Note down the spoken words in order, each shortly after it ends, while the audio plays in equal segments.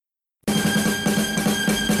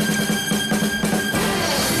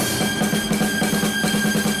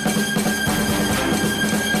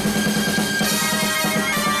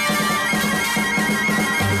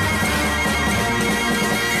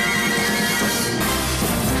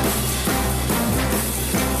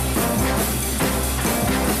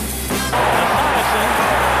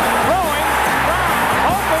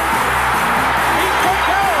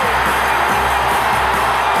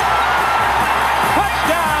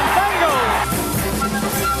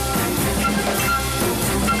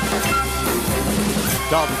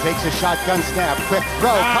Dalton takes a shotgun snap. Quick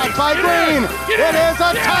throw. Caught by Green. It is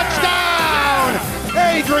a touchdown.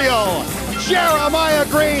 Adriel Jeremiah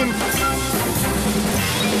Green.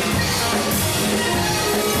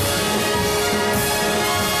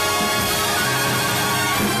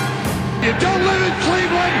 You don't live in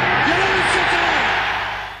Cleveland, you live in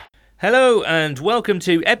Cincinnati. Hello and welcome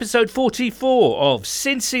to episode 44 of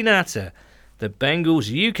Cincinnati, the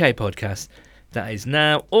Bengals UK podcast that is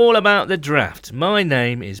now all about the draft. My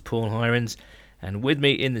name is Paul Hirons, and with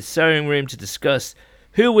me in the sewing room to discuss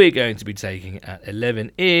who we're going to be taking at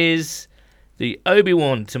 11 is the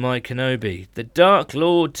Obi-Wan to my Kenobi, the Dark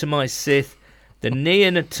Lord to my Sith, the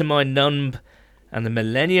Neon to my Numb, and the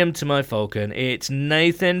Millennium to my Falcon. It's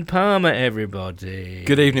Nathan Palmer, everybody.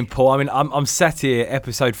 Good evening, Paul. I mean, I'm sat here,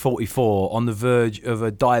 episode 44, on the verge of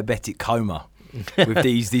a diabetic coma with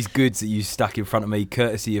these goods that you stuck in front of me,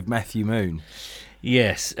 courtesy of Matthew Moon.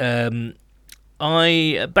 Yes. I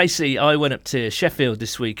went up to Sheffield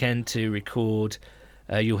this weekend to record.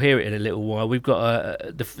 You'll hear it in a little while. We've got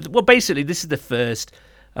basically this is the first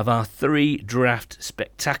of our 3 draft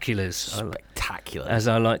spectaculars. Spectacular, as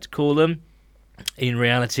I like to call them. In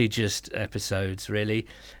reality, just episodes, really.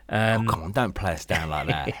 Oh, come on, don't play us down like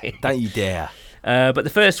that. Don't you dare. But the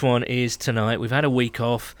first one is tonight. We've had a week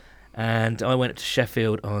off, and I went up to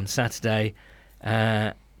Sheffield on Saturday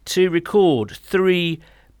to record 3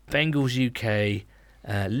 Bengals UK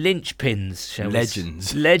linchpins,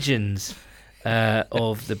 legends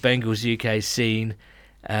of the Bengals UK scene.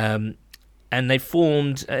 And they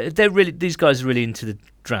formed. These guys are really into the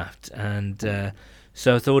draft, and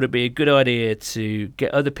so I thought it'd be a good idea to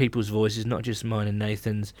get other people's voices, not just mine and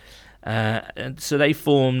Nathan's. And so they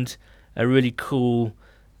formed a really cool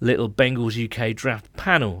little Bengals UK draft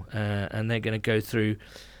panel, and they're going to go through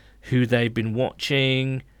who they've been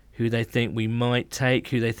watching, who they think we might take,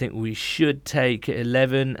 who they think we should take at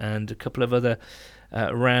 11, and a couple of other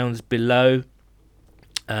rounds below.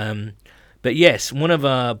 But yes, one of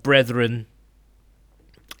our brethren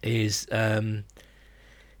is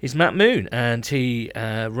Matt Moon, and he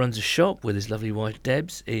runs a shop with his lovely wife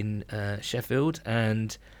Debs in Sheffield,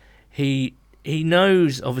 and he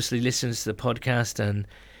knows, obviously listens to the podcast, and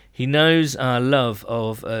he knows our love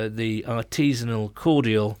of the artisanal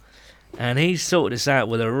cordial, and he sorted us out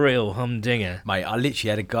with a real humdinger. Mate, I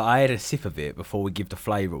literally had a sip of it before we give the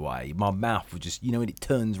flavour away. My mouth was just, when it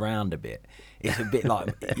turns round a bit, it's a bit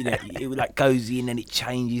like, it like goes in and it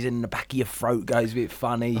changes, and the back of your throat goes a bit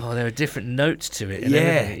funny. Oh, there are different notes to it.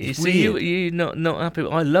 Yeah, you see, you not happy.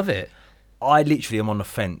 I love it. I literally am on the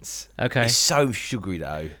fence. Okay. It's so sugary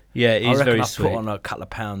though. Yeah, it is very sweet. I reckon I've put on a couple of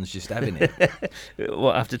pounds just having it.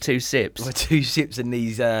 What, after 2 sips? Well, 2 sips and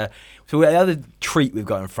these. So the other treat we've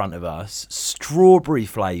got in front of us, strawberry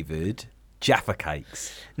flavoured Jaffa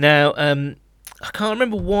cakes. Now, I can't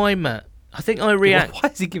remember why, Matt. I think I react. Why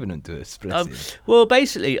is he giving them to us? Well,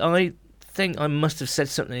 basically, I think I must have said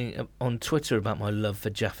something on Twitter about my love for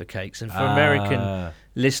Jaffa cakes, and for American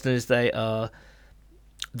listeners, they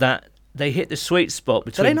hit the sweet spot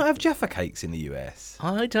between. Do they not have Jaffa cakes in the US?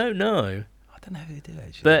 I don't know. I don't know if they do,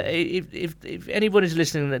 actually. But if anybody's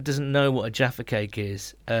listening that doesn't know what a Jaffa cake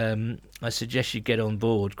is, I suggest you get on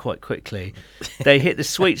board quite quickly. They hit the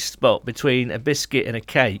sweet spot between a biscuit and a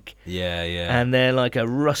cake. Yeah, yeah. And they're like a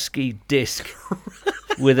rusky disc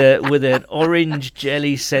with an orange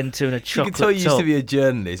jelly centre and a chocolate top. You can tell you used to be a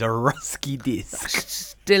journalist, a rusky disc.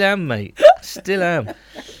 Still am, mate. Still am.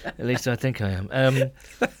 At least I think I am.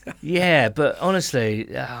 Yeah, but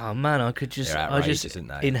honestly, oh man, I just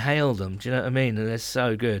inhale them. Do you know what I mean? And they're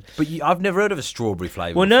so good. But I've never heard of a strawberry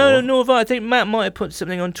flavour. Well, before. no, have I. I think Matt might have put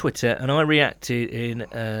something on Twitter, and I reacted in.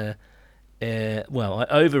 I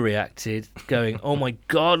overreacted, going, "Oh my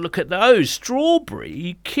God, look at those strawberry! Are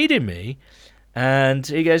you kidding me?" And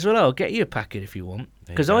he goes, "Well, I'll get you a packet if you want,"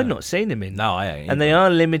 because I'd not seen them in. No, I ain't. And they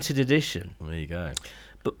are limited edition. Well, there you go.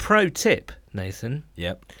 But pro tip, Nathan.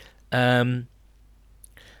 Yep.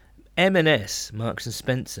 M&S, Marks and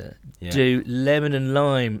Spencer, do lemon and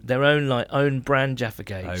lime, their own brand Jaffa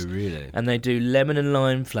cakes. Oh, really? And they do lemon and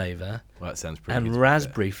lime flavour. Well, that sounds pretty good. And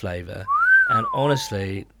raspberry flavour. And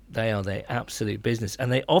honestly, they are their absolute business.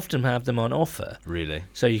 And they often have them on offer. Really?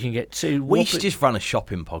 So you can get 2... We should just run a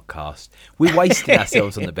shopping podcast. We're wasting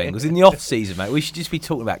ourselves on the Bengals. In the off-season, mate, we should just be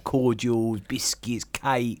talking about cordials, biscuits,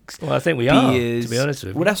 cakes, Well, I think we beers. are, to be honest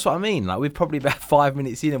with you. Well, that's what I mean. Like, we're probably about 5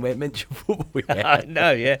 minutes in and we haven't mentioned football yet. I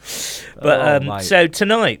know, yeah. But so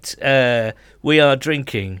tonight, we are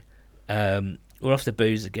drinking... we're off the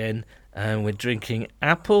booze again. And we're drinking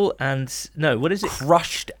apple and... No, what is it?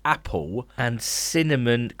 Crushed apple. And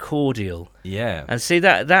cinnamon cordial. Yeah. And see,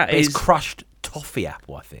 that is... It's crushed toffee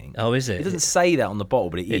apple, I think. Oh, is it? It doesn't say that on the bottle,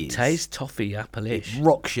 but it is. It tastes toffee apple-ish. It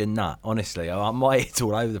rocks your nut, honestly. It's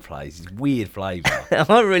all over the place. It's weird flavour.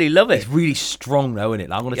 I really love it. It's really strong, though, isn't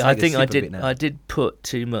it? I'm going to take a sip of it now. I did put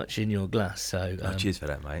too much in your glass, so... cheers for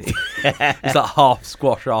that, mate. It's like half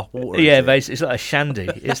squash, half water. Yeah, basically, it's like a shandy.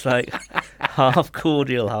 It's like half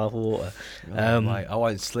cordial, half water. Mate, I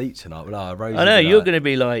won't sleep tonight. But I know, you're going to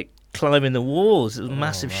be like climbing the walls. It was a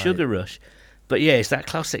massive sugar rush. But yeah, it's that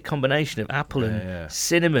classic combination of apple and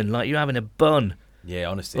cinnamon, like you're having a bun. Yeah,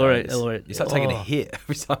 honestly. It's like taking a hit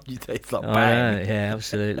every time you taste. It's like bang. Yeah,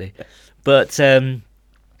 absolutely. But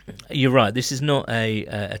you're right. This is not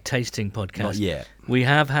a tasting podcast. Not yet. We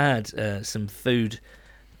have had some food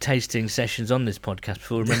tasting sessions on this podcast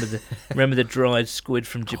before. Remember the dried squid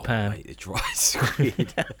from Japan? Oh, mate, the dried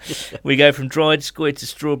squid. We go from dried squid to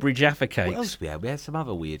strawberry Jaffa cakes. What else we had? We had some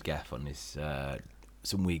other weird gaff on this.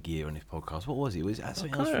 Some weird gear on this podcast. What was it? Was that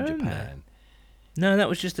something else from Japan? No, that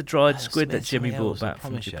was just the dried squid that Jimmy brought back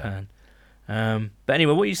from Japan. But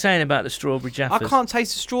anyway, what are you saying about the strawberry Jaffas? I can't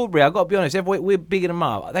taste the strawberry. I've got to be honest. We're bigging them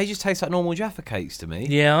up. They just taste like normal Jaffa cakes to me.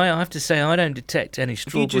 Yeah, I have to say I don't detect any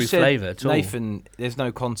strawberry flavour at all. Nathan, there's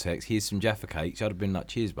no context. Here's some Jaffa cakes. I'd have been like,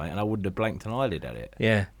 cheers, mate, and I wouldn't have blanked an eyelid at it.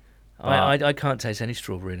 Yeah. I can't taste any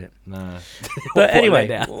strawberry in it. No. But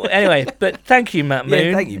anyway, but thank you, Matt Moon.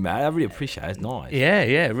 Yeah, thank you, Matt. I really appreciate it. It's nice.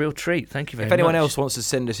 Yeah, real treat. Thank you very much. If anyone else wants to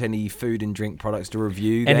send us any food and drink products to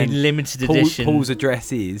review, any then limited edition, Paul's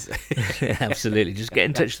address is. Absolutely. Just get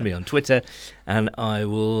in touch with me on Twitter, and I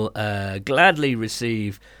will gladly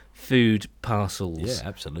receive food parcels. Yeah,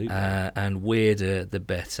 absolutely. And weirder the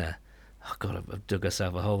better. Oh God, I've dug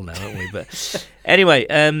ourselves a hole now, haven't we? But anyway,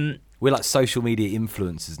 we're like social media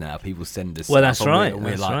influencers now. People send us. Well, that's stuff right.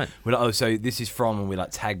 We're like, oh, so this is from, and we like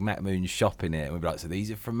tag Matt Moon's shop in it, and we're like, so these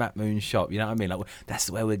are from Matt Moon's shop. You know what I mean? Like, that's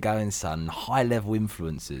where we're going, son. High level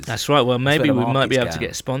influencers. That's right. Well, maybe we might be able to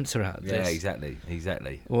get a sponsor out of this. Yeah,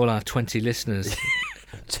 exactly. All our 20 listeners.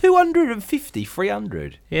 250,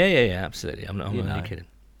 300. Yeah. Absolutely. I'm not only kidding.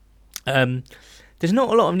 There's not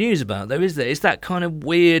a lot of news about though, is there? It's that kind of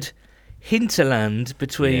weird hinterland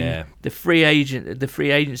between the free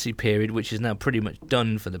agency period, which is now pretty much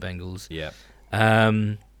done for the Bengals. Yeah.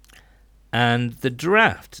 And the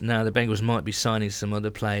draft. Now the Bengals might be signing some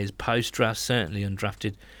other players post-draft, certainly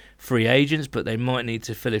undrafted free agents, but they might need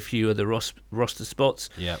to fill a few other roster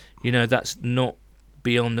spots. Yeah. You know, that's not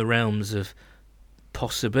beyond the realms of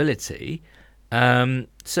possibility. So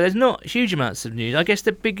there's not huge amounts of news. I guess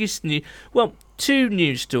the biggest news... Well, two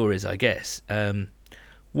news stories, I guess.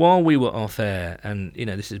 While we were off air, and you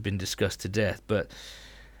know this has been discussed to death, but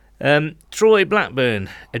Troy Blackburn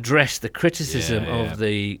addressed the criticism of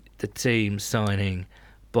the team signing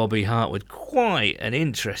Bobby Hart with quite an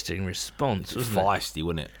interesting response. Wasn't it? Feisty,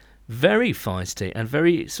 wasn't it? Very feisty and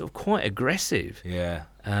very sort of quite aggressive. Yeah.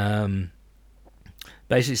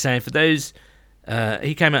 Basically saying for those,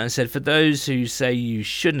 he came out and said, for those who say you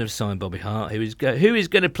shouldn't have signed Bobby Hart, who is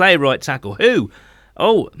going to play right tackle? Who?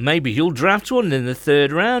 Oh, maybe you'll draft one in the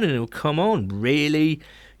third round and it'll come on. Really?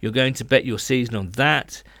 You're going to bet your season on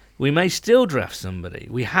that? We may still draft somebody.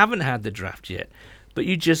 We haven't had the draft yet, but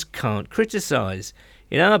you just can't criticise.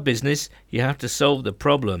 In our business, you have to solve the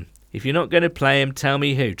problem. If you're not going to play him, tell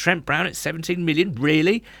me who. Trent Brown at 17 million?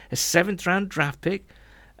 Really? A 7th round draft pick?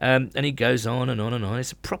 And he goes on and on and on.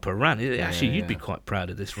 It's a proper rant. Actually, you'd be quite proud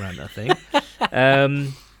of this rant, I think.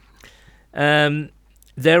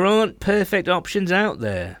 There aren't perfect options out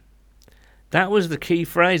there. That was the key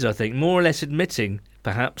phrase, I think, more or less admitting,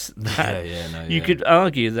 perhaps, that you could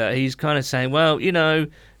argue that he's kind of saying, well, you know,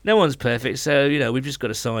 no one's perfect, so, you know, we've just got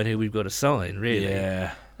to sign who we've got to sign, really.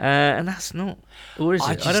 Yeah. And that's not, or is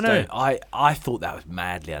it? I don't know. I thought that was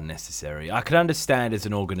madly unnecessary. I could understand as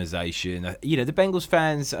an organisation, you know, the Bengals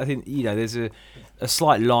fans, I think, you know, there's a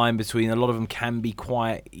slight line between, a lot of them can be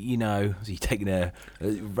quite, you know, so you're taking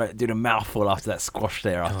doing a mouthful after that squash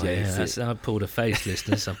there. I pulled a face,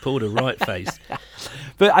 listeners. I pulled a right face.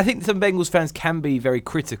 But I think some Bengals fans can be very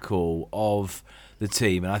critical of the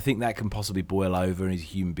team, and I think that can possibly boil over, and he's a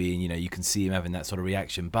human being, you know, you can see him having that sort of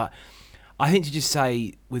reaction. But I think to just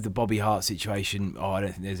say with the Bobby Hart situation, I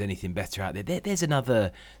don't think there's anything better out there. There's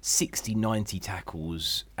another 60, 90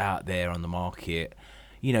 tackles out there on the market.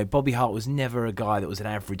 You know, Bobby Hart was never a guy that was an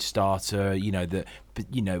average starter,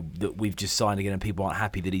 that we've just signed again and people aren't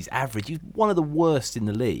happy that he's average. He's one of the worst in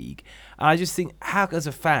the league. And I just think, how, as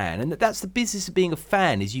a fan, and that's the business of being a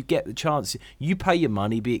fan, is you get the chance, you pay your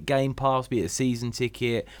money, be it Game Pass, be it a season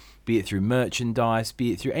ticket, be it through merchandise,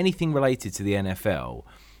 be it through anything related to the NFL.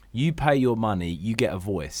 You pay your money, you get a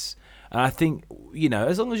voice. And I think, you know,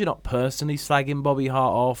 as long as you're not personally slagging Bobby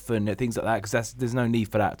Hart off and things like that, because there's no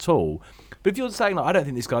need for that at all. But if you're saying, like, I don't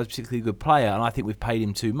think this guy's a particularly good player and I think we've paid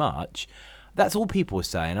him too much, that's all people are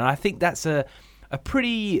saying. And I think that's a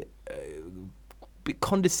pretty bit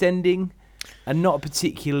condescending and not a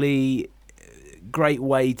particularly great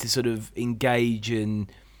way to sort of engage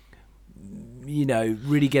and, you know,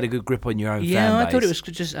 really get a good grip on your own fan base. Yeah, I thought it was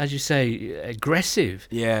just, as you say, aggressive.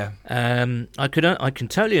 Yeah. I can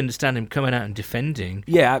totally understand him coming out and defending.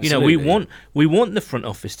 Yeah, absolutely. You know, we want the front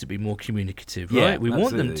office to be more communicative, right? Yeah, We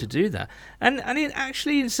want them to do that. And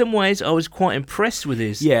actually, in some ways, I was quite impressed with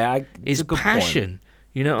his it's a good passion. point.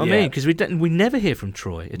 You know what I mean? Because we never hear from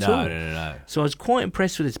Troy at all. No. So I was quite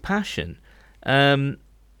impressed with his passion.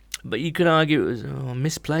 But you could argue it was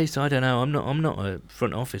misplaced. I don't know. I'm not a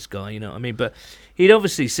front office guy. You know what I mean? But he'd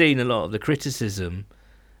obviously seen a lot of the criticism,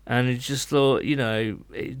 and he just thought, you know,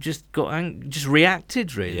 it just just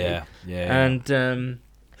reacted really. Yeah. And the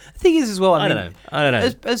thing is, as well, I don't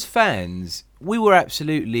know. As fans, we were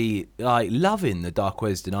absolutely like loving the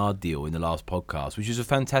Darquez Denard deal in the last podcast, which was a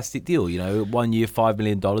fantastic deal. You know, 1 year, $5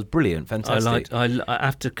 million, brilliant, fantastic.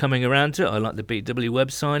 After coming around to it, I like the BW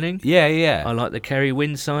Webb signing. Yeah. I like the Kerry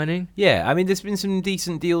Wynn signing. Yeah, I mean, there's been some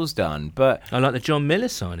decent deals done, but I like the John Miller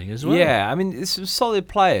signing as well. Yeah, I mean, there's some solid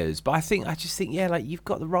players, but I just think, like, you've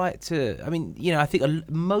got the right to. I mean, you know, I think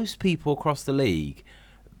most people across the league,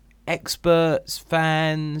 experts,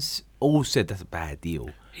 fans, all said that's a bad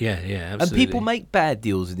deal. Yeah, absolutely. And people make bad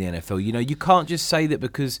deals in the NFL. You know, you can't just say that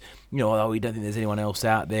because, you know, we don't think there's anyone else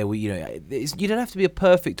out there. You don't have to be a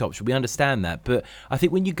perfect option. We understand that. But I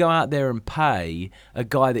think when you go out there and pay a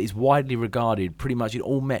guy that is widely regarded pretty much in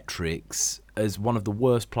all metrics as one of the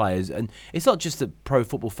worst players, and it's not just the Pro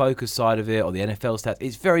Football Focus side of it or the NFL stats,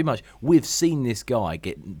 it's very much, we've seen this guy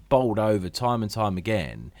get bowled over time and time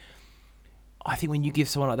again. I think when you give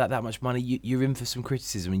someone like that much money, you're in for some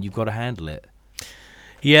criticism and you've got to handle it.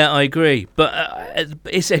 Yeah, I agree, but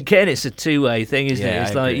it's a two-way thing, isn't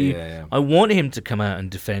it? It's I want him to come out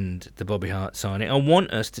and defend the Bobby Hart signing. I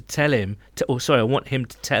want us to tell him, I want him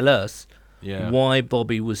to tell us why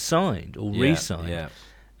Bobby was signed or re-signed. Yeah.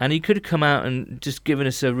 And he could have come out and just given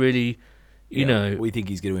us a really, you know, we think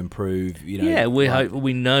he's going to improve. You know,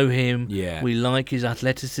 we know him. Yeah, we like his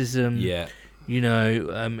athleticism. Yeah. You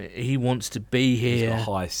know, he wants to be here. He's got a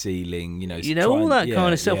high ceiling, you know. All that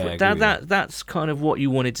kind of stuff. That's kind of what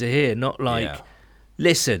you wanted to hear, not like,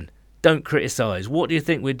 listen, don't criticise. What do you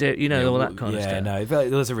think we'd do? You know, all that kind of stuff. Yeah, no,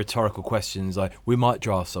 those are rhetorical questions like, we might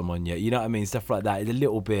draft someone yet. You know what I mean? Stuff like that. It's a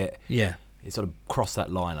little bit. Yeah. It sort of crossed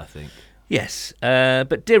that line, I think. Yes,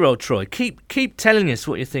 but dear old Troy, keep telling us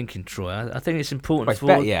what you're thinking, Troy. I think it's important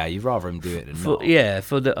you'd rather him do it than not. Yeah,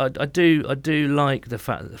 I do like the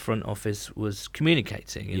fact that the front office was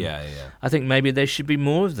communicating. Yeah. I think maybe there should be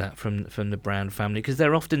more of that from the Brown family, because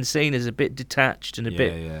they're often seen as a bit detached and a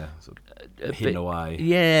bit sort of hidden away.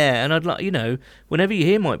 Yeah, and I'd like, you know, whenever you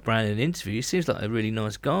hear Mike Brown in an interview, he seems like a really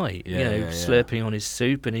nice guy. Slurping on his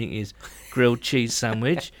soup and eating his grilled cheese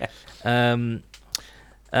sandwich.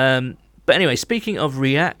 But anyway, speaking of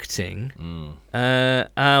reacting,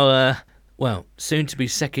 our soon-to-be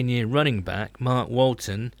second-year running back, Mark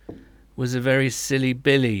Walton, was a very silly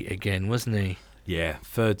Billy again, wasn't he? Yeah,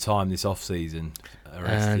 third time this off-season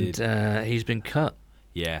arrested. And he's been cut.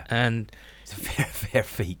 Yeah. And it's a fair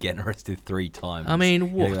feat getting arrested 3 times. I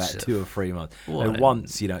mean, what? Like 2 or 3 months.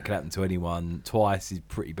 Once, you know, it can happen to anyone. Twice is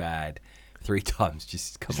pretty bad. 3 times,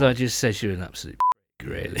 just come on. So I just says you're an absolute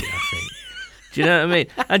really, I think. Do you know what I mean?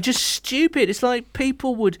 And just stupid. It's like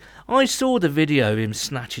I saw the video of him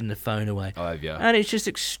snatching the phone away. Oh, yeah. And it's just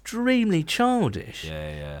extremely childish.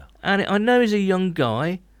 Yeah. And I know he's a young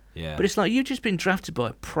guy. Yeah. But it's like, you've just been drafted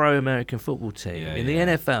by a pro-American football team in the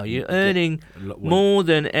NFL. You're earning more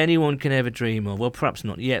than anyone can ever dream of. Well, perhaps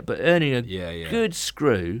not yet, but earning a good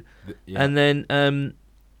screw. Yeah. And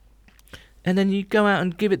then you go out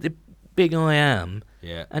and give it the big I am.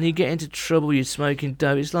 Yeah. And you get into trouble, you're smoking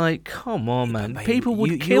dope. It's like, come on, man. People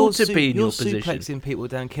would kill to be in your position. You're suplexing people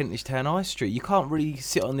down Kentish Town High Street. You can't really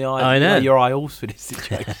sit on the aisle. I know. Your eye horse for this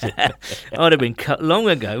situation. I'd have been cut long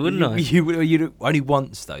ago, wouldn't I? You only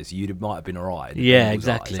once, though, so you might have been all right. Yeah,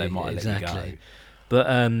 exactly. They might have let you go. But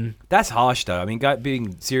that's harsh, though. I mean,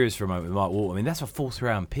 being serious for a moment with Mark Walton, I mean, that's a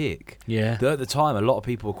 4th-round pick. Yeah. That at the time, a lot of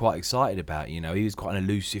people were quite excited about. You know, he was quite an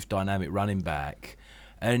elusive, dynamic running back.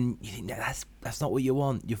 And you think that's not what you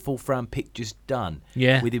want. Your 4th-round pick just done.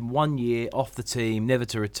 Yeah. Within 1 year, off the team, never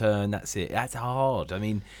to return. That's it. That's hard. I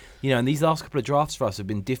mean, you know, and these last couple of drafts for us have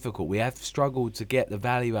been difficult. We have struggled to get the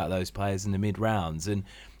value out of those players in the mid-rounds. And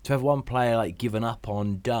to have one player like given up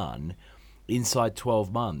on, done, inside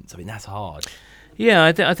 12 months, I mean, that's hard. Yeah,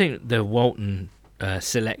 I think the Walton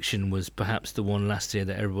selection was perhaps the one last year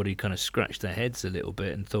that everybody kind of scratched their heads a little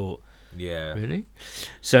bit and thought, Yeah. Really?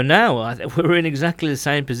 So now we're in exactly the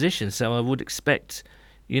same position. So I would expect,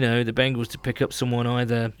 the Bengals to pick up someone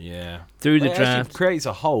either through the Well, it actually draft, creates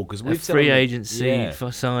a hole because a we've free said- agency Yeah.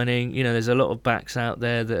 for signing. There's a lot of backs out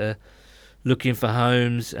there that are looking for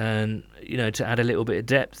homes and, to add a little bit of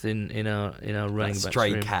depth in our running That back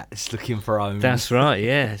stray room. cats looking for homes. That's right,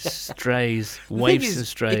 yeah. Strays, The thing waifs is, and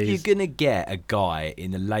strays. If you're going to get a guy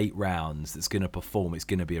in the late rounds that's going to perform, it's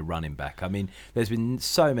going to be a running back. I mean, there's been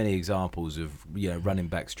so many examples of running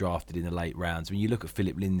backs drafted in the late rounds. When you look at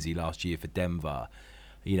Philip Lindsay last year for Denver,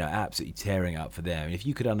 absolutely tearing up for them. And if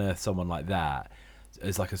you could unearth someone like that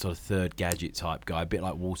as like a sort of third gadget type guy, a bit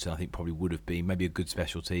like Walton, I think probably would have been maybe a good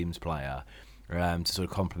special teams player. To sort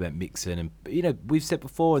of complement Mixon. And, we've said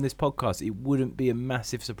before in this podcast, it wouldn't be a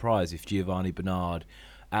massive surprise if Giovanni Bernard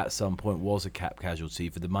at some point was a cap casualty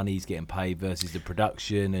for the money he's getting paid versus the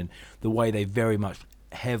production and the way they very much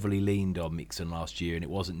heavily leaned on Mixon last year, and it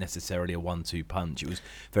wasn't necessarily a 1-2 punch. It was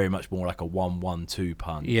very much more like a 1-1-2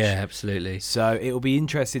 punch. Yeah, absolutely. So it'll be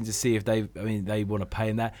interesting to see if they want to pay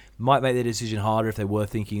him that. Might make their decision harder if they were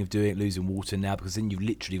thinking of doing it, losing Walton now, because then you've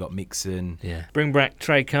literally got Mixon. Yeah. Bring back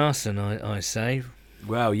Trey Carson, I say.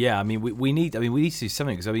 Well, yeah, I mean, we need to do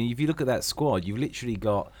something, because, if you look at that squad, you've literally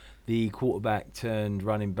got the quarterback turned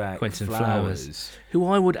running back, Quentin Flowers, who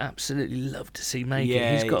I would absolutely love to see make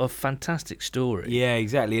it. He's got a fantastic story. Yeah,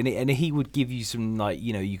 exactly. And he would give you some,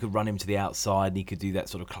 you could run him to the outside and he could do that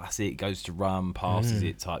sort of classic goes to run, passes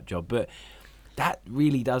it type job. But that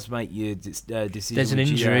really does make your decision. There's an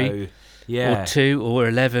injury. Yeah. Or 2 or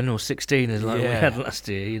 11 or 16 as we had last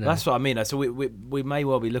year. That's what I mean. So we may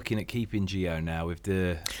well be looking at keeping Gio now with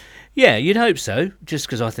the... Yeah, you'd hope so, just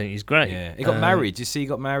because I think he's great. Yeah, he got married. Did you see he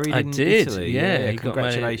got married in did, Italy? Yeah, he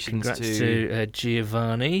congratulations got married. Congrats to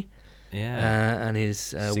Giovanni. Yeah. And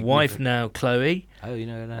his wife now, Chloe. Oh, you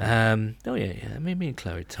know that. I mean, me and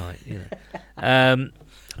Chloe are tight, But I'm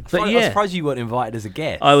yeah, surprised you weren't invited as a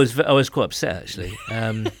guest. I was quite upset actually.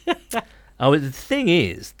 The thing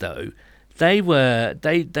is, though, they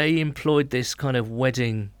employed this kind of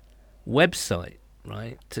wedding website,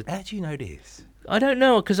 right? How do you know this? I don't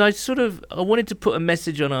know, because I wanted to put a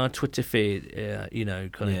message on our Twitter feed,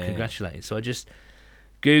 congratulating. So I just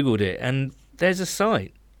Googled it, and there's a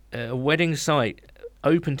site, a wedding site,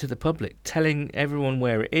 open to the public, telling everyone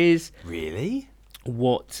where it is. Really?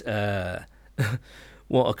 What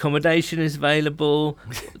what accommodation is available.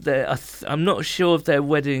 I'm not sure if their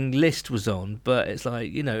wedding list was on, but it's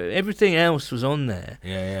like, everything else was on there.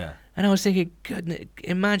 Yeah. And I was thinking, goodness,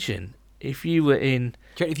 imagine if you were in...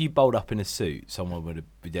 Do you reckon if you bowled up in a suit, everyone would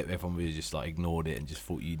have just ignored it and just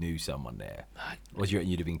thought you knew someone there? Or do you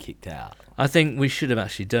reckon you'd have been kicked out? I think we should have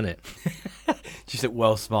actually done it. Just look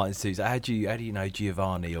well smart in suits. How do you know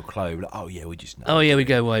Giovanni or Chloe? Like, oh yeah, we just know. Oh yeah, we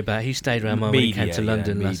go way back. He stayed around mine when he came to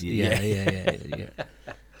London. Yeah.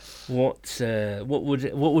 What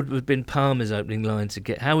would have been Palmer's opening line to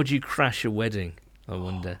get? How would you crash a wedding? I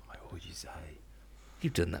wonder. What would you say?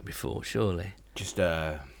 You've done that before, surely. Just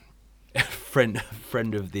friend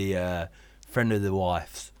of the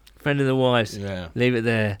wife's. Friend of the wife's. Yeah. Leave it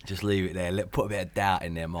there. Just leave it there. Put a bit of doubt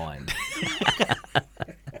in their mind.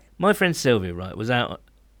 My friend Sylvia, right, was out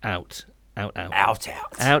on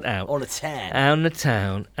the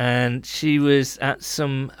town, and she was at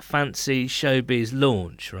some fancy showbiz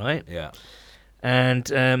launch, right? Yeah. And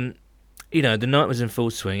the night was in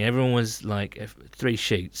full swing. Everyone was like 3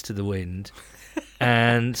 sheets to the wind.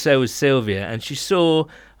 And so was Sylvia, and she saw,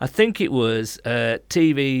 I think it was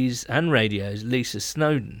TVs and radios, Lisa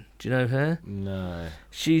Snowdon. Do you know her? No.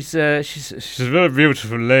 She's a very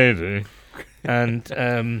beautiful lady,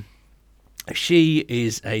 and she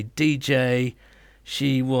is a DJ.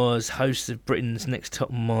 She was host of Britain's Next Top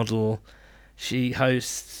Model. She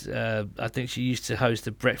hosts, I think she used to host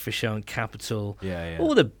the breakfast show on Capital. Yeah.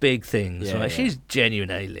 All the big things, right? Yeah. She's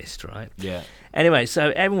genuine A-list, right? Yeah. Anyway,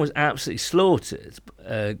 so everyone was absolutely slaughtered,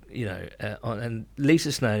 and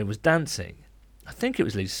Lisa Snowdon was dancing. I think it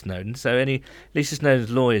was Lisa Snowdon. So any Lisa Snowdon's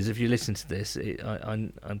lawyers, if you listen to this, I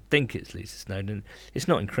think it's Lisa Snowdon. It's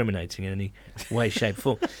not incriminating in any way, shape,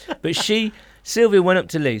 or form. But Sylvia went up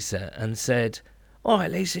to Lisa and said, "All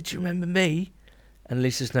right, Lisa, do you remember me?" And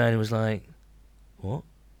Lisa Snowdon was like, "What?"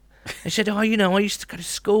 And she said, "Oh, I used to go to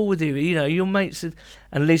school with you. Your mates."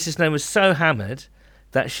 And Lisa Snowdon was so hammered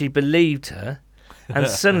that she believed her, and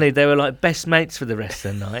suddenly they were like best mates for the rest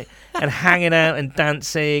of the night and hanging out and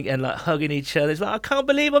dancing and like hugging each other. It's like, I can't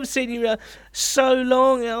believe I've seen you so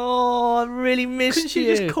long. Oh, I really missed Couldn't you.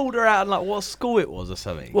 you just called her out and like what school it was or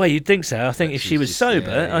something? Well, you'd think so. I think if she was just- sober,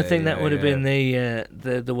 yeah, I think that yeah, would have yeah.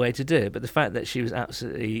 been the way to do it. But the fact that she was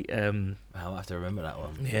absolutely, I'll have to remember that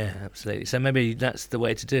one. yeah, absolutely. So maybe that's the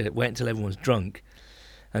way to do it. Wait until everyone's drunk,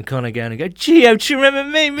 and kind of go and go, Gio, do you remember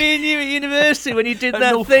me and you at university when you did At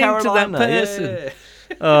that North thing Carolina, to that person? yeah.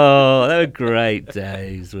 Oh, they were great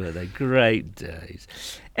days, weren't they? Great days.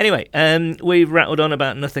 Anyway, we've rattled on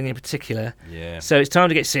about nothing in particular. Yeah. So it's time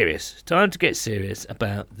to get serious. Time to get serious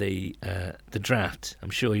about the draft. I'm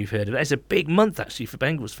sure you've heard of it. It's a big month actually for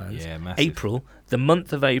Bengals fans. Yeah, massive. April, the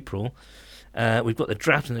month of April. We've got the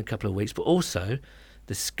draft in a couple of weeks, but also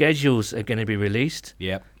the schedules are going to be released.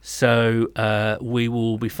 Yep. So we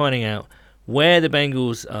will be finding out where the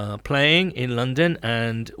Bengals are playing in London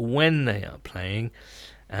and when they are playing.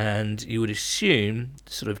 And you would assume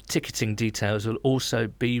sort of ticketing details will also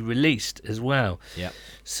be released as well. Yep.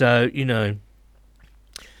 So,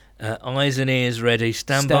 eyes and ears ready.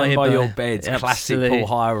 Stand by your beds. Absolutely. Classic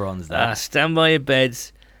Paul Hirons. That. Stand by your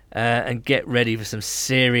beds and get ready for some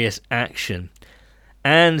serious action.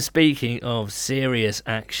 And speaking of serious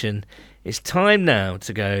action, it's time now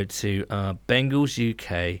to go to our Bengals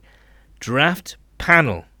UK draft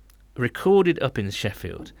panel, recorded up in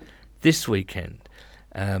Sheffield this weekend.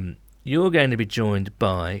 You're going to be joined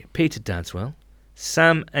by Peter Dadswell,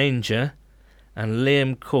 Sam Ainger, and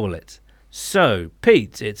Liam Corlett. So,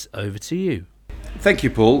 Pete, it's over to you. Thank you,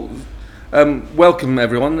 Paul. Welcome,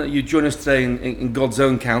 everyone. You join us today in God's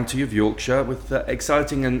own county of Yorkshire with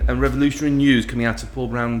exciting and revolutionary news coming out of Paul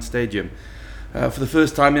Brown Stadium. For the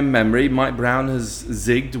first time in memory, Mike Brown has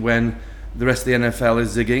zigged when the rest of the NFL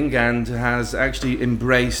is zigging and has actually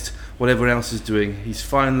embraced what everyone else is doing. He's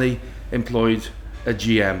finally employed a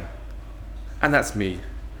GM, and that's me.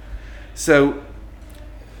 So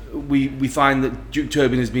we find that Duke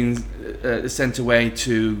Tobin has been sent away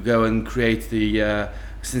to go and create the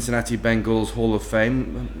Cincinnati Bengals Hall of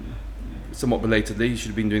Fame, somewhat belatedly. He should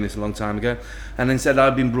have been doing this a long time ago. And instead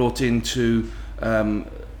I've been brought in to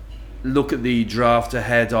look at the draft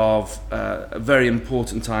ahead of a very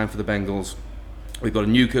important time for the Bengals. We've got a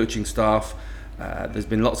new coaching staff. There's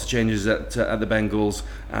been lots of changes at the Bengals,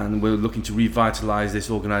 and we're looking to revitalise this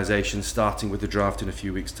organisation, starting with the draft in a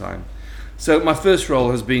few weeks' time. So my first role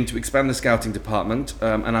has been to expand the scouting department,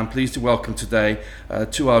 and I'm pleased to welcome today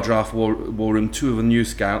to our draft war room two of the new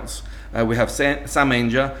scouts. We have Sam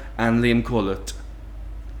Ainger and Liam Corlett.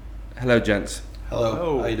 Hello, gents.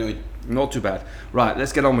 Hello. How you doing? Not too bad. Right,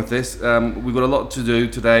 let's get on with this. We've got a lot to do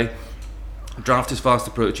today. Draft is fast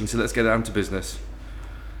approaching, so let's get down to business.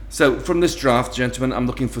 So from this draft, gentlemen, I'm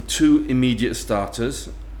looking for 2 immediate starters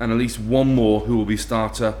and at least one more who will be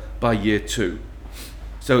starter by year 2.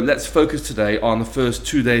 So let's focus today on the first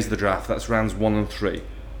 2 days of the draft. That's rounds 1 and 3.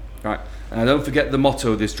 Right. And don't forget the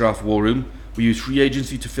motto of this draft war room. We use free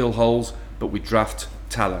agency to fill holes, but we draft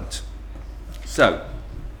talent. So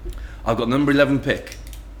I've got number 11 pick.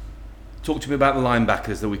 Talk to me about the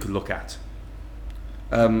linebackers that we could look at.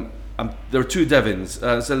 There are 2 Devins,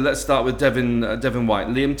 so let's start with Devin White.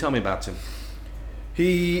 Liam, tell me about him.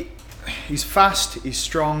 He's fast, he's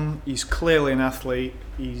strong, he's clearly an athlete.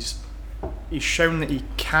 He's shown that he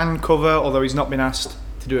can cover, although he's not been asked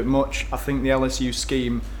to do it much. I think the LSU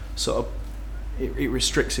scheme sort of it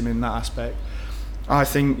restricts him in that aspect. I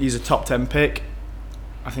think he's a top 10 pick.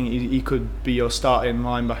 I think he could be your starting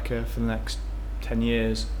linebacker for the next 10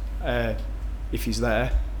 years if he's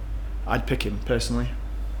there. I'd pick him personally.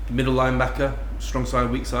 Middle linebacker, strong side,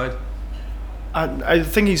 weak side. I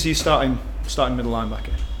think he's starting middle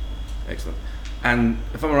linebacker. Excellent. And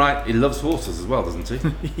if I'm right, he loves horses as well, doesn't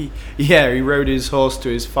he? Yeah, he rode his horse to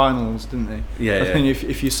his finals, didn't he? Yeah. I think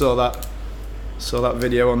if you saw that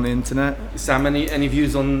video on the internet. Sam, any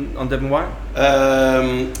views on Devin White?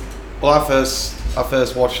 Well, I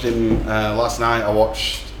first watched him last night. I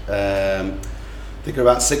watched I think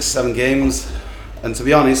about 6 or 7 games, and to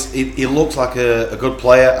be honest, he looks like a good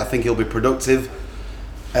player. I think he'll be productive.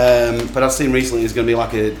 But I've seen recently he's going to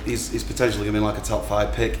be he's potentially going to be like a top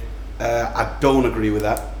 5 pick. I don't agree with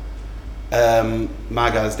that. My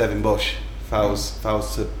guy's Devin Bush. If I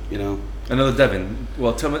was to, Another Devin.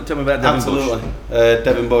 Well, tell me about Devin absolutely. Bush.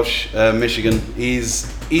 Devin Bush, Michigan.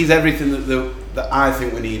 He's everything that I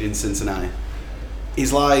think we need in Cincinnati.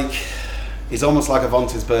 He's almost like a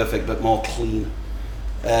Vontaze Burfict, but more clean.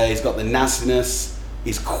 He's got the nastiness.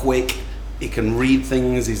 He's quick. He can read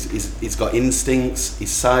things. He's got instincts.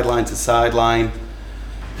 He's sideline to sideline.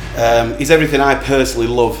 He's everything I personally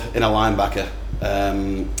love in a linebacker.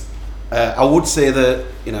 I would say that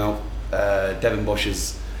Devin Bush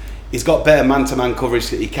he's got better man-to-man coverage.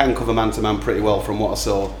 He can cover man-to-man pretty well from what I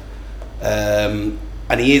saw, and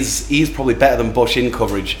he's probably better than Bush in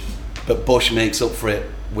coverage. But Bush makes up for it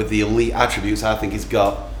with the elite attributes I think he's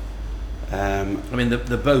got. I mean,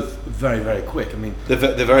 they're both very, very quick. I mean, they're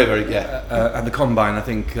very, very at the combine, I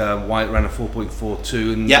think White ran a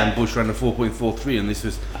 4.42 and Bush ran a 4.43, and this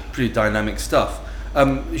was pretty dynamic stuff.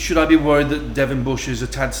 Should I be worried that Devin Bush is a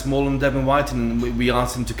tad smaller than Devin White, and we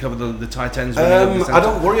asked him to cover the tight ends? I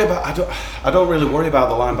don't really worry about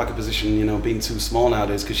the linebacker position, being too small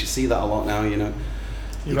nowadays, because you see that a lot now.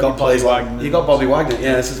 You got Bobby Wagner.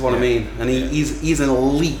 Yeah, this is what I mean, and he's an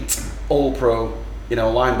elite All-Pro.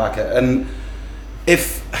 Linebacker, and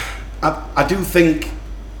if I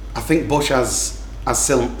think Bush has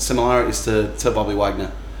similarities to Bobby Wagner.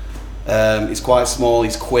 He's quite small,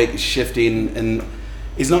 he's quick, he's shifting, and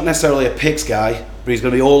he's not necessarily a picks guy, but he's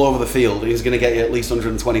going to be all over the field. He's going to get you at least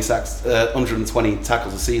 120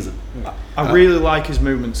 tackles a season. I really like his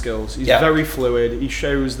movement skills. He's very fluid. He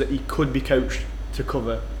shows that he could be coached to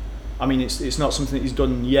cover. I mean, it's not something that he's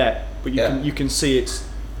done yet, but you can see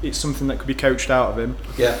it's something that could be coached out of him.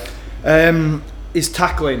 Yeah. His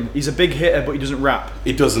tackling, he's a big hitter, but he doesn't wrap.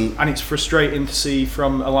 He doesn't. And it's frustrating to see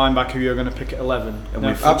from a linebacker who you're going to pick at 11.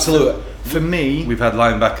 Absolutely. For me... We've had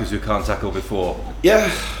linebackers who can't tackle before.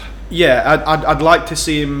 Yeah. Yeah, I'd like to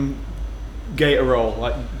see him gate a roll.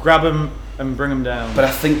 Like, grab him and bring him down. But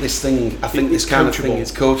I think this kind of thing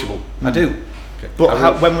is coachable. I do.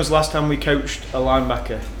 But when was the last time we coached a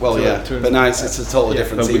linebacker? Well, but now it's a totally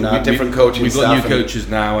different team now. Different coaching staff. We've got new coaches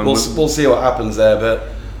now, and we'll see what happens there. But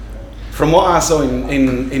from what I saw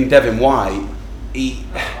in Devin White, he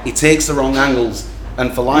takes the wrong angles,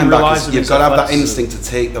 and for linebackers, you've got to have that instinct to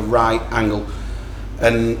take the right angle.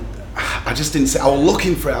 And I just didn't see. I was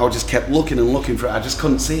looking for it. I just kept looking and looking for it. I just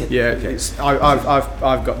couldn't see it. Yeah,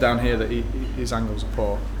 I've got down here that his angles are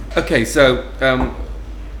poor. Okay, so.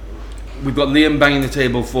 We've got Liam banging the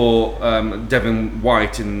table for Devin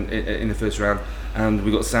White in the first round, and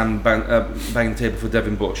we've got Sam banging the table for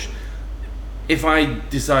Devin Bush. If I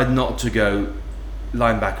decide not to go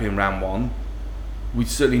linebacker in round 1, we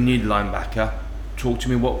certainly need linebacker. Talk to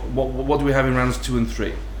me. What do we have in rounds 2 and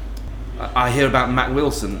 3? I hear about Matt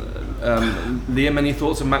Wilson. Liam, any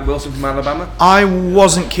thoughts on Matt Wilson from Alabama? I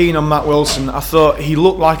wasn't keen on Matt Wilson. I thought he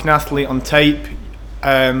looked like an athlete on tape,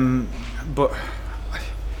 but.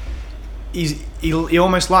 He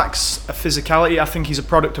almost lacks a physicality. I think he's a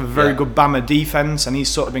product of a very good Bama defense, and he's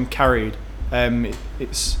sort of been carried. I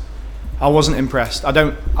wasn't impressed.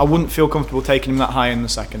 I wouldn't feel comfortable taking him that high in the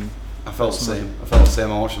second. I felt the same.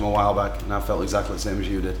 I watched him a while back, and I felt exactly the same as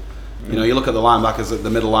you did. You look at the linebackers, the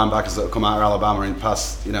middle linebackers that have come out of Alabama in the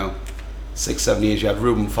past, 6-7 years. You had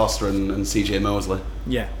Reuben Foster and C.J. Mosley.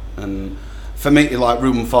 Yeah. And for me, like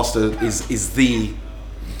Reuben Foster is the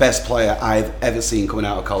best player I've ever seen coming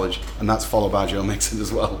out of college, and that's followed by Joe Mixon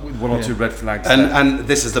as well. With one or two red flags. And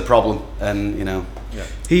this is the problem. And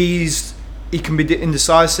he can be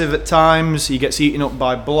indecisive at times. He gets eaten up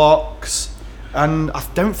by blocks, and I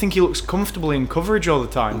don't think he looks comfortable in coverage all the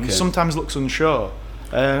time. Okay. He sometimes looks unsure.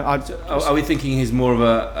 Are we thinking he's more of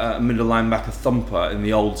a middle linebacker thumper in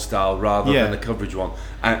the old style rather than a coverage one?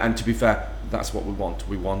 And to be fair, that's what we want.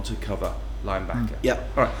 We want to cover linebacker. Yeah.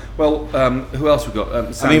 All right. Well, who else we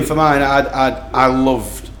got? For mine, I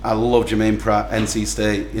loved Jermaine Pratt, NC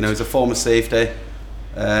State. He's a former safety.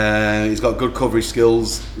 He's got good coverage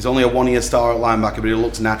skills. He's only a 1-year star at linebacker, but he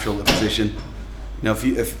looks natural at the position.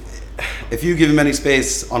 If you give him any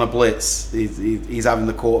space on a blitz, he's having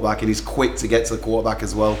the quarterback, and he's quick to get to the quarterback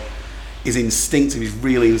as well. He's instinctive. He's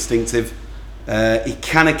really instinctive. He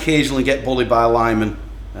can occasionally get bullied by a lineman,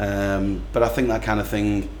 but I think that kind of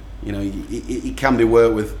thing. He can be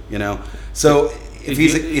worked with, So if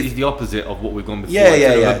he's the opposite of what we've gone before.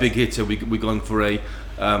 A big hitter, we've gone for a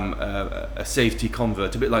safety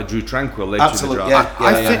convert, a bit like Drew Tranquill later Absolutely, in the draft.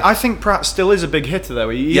 I think Pratt still is a big hitter though.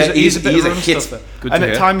 He's a bit of a run stuffer. And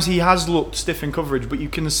at times he has looked stiff in coverage, but you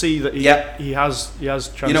can see that he has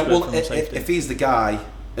transferred from safety. If he's the guy,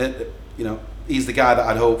 he's the guy that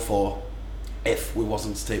I'd hope for if we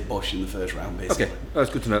wasn't to take Bush in the first round, basically. Okay,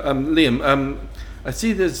 that's good to know. Liam, I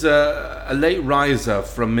see there's a late riser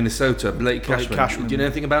from Minnesota, Blake Cashman. Do you know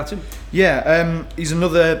anything about him? Yeah, he's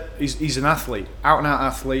an athlete, out and out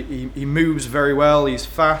athlete. He moves very well. He's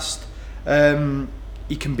fast.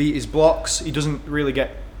 He can beat his blocks. He doesn't really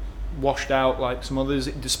get washed out like some others,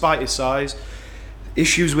 despite his size.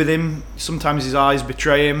 Issues with him. Sometimes his eyes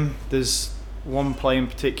betray him. There's one play in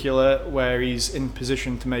particular where he's in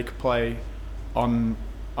position to make a play on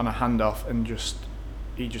a handoff and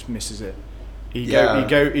he just misses it. He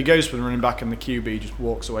goes for the running back, and the QB just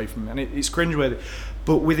walks away from him, and it's cringeworthy.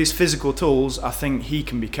 But with his physical tools, I think he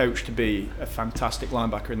can be coached to be a fantastic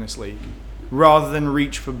linebacker in this league. Rather than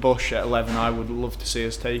reach for Bush at 11, I would love to see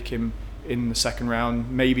us take him in the second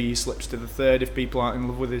round. Maybe he slips to the third if people aren't in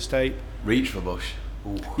love with his tape. Reach for Bush.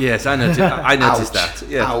 Ooh. Yes, I noticed Ouch. that.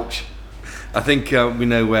 Yeah. Ouch. I think we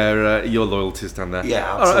know where your loyalties stand there.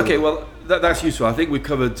 Yeah, All right, absolutely. okay, well, that's useful. I think we've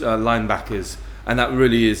covered linebackers, and that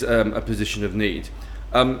really is a position of need.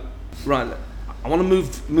 Right, I want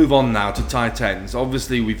to move on now to tight ends.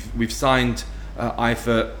 Obviously, we've signed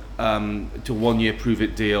Eifert to a 1-year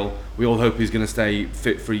prove-it deal. We all hope he's going to stay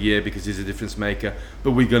fit for a year because he's a difference maker,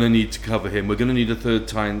 but we're going to need to cover him. We're going to need a third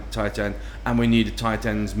tight end, and we need tight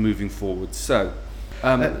ends moving forward. So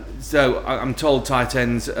I'm told tight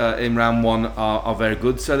ends in round 1 are very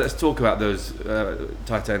good. So let's talk about those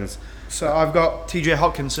tight ends. So I've got TJ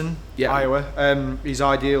Hawkinson, Yeah. Iowa. He's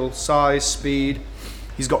ideal size, speed.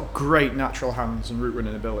 He's got great natural hands and route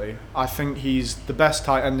running ability. I think he's the best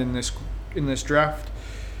tight end in this draft.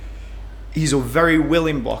 He's a very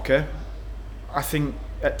willing blocker. I think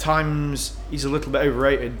at times he's a little bit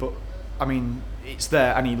overrated, but I mean, it's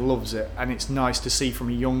there and he loves it, and it's nice to see from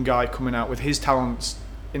a young guy coming out with his talents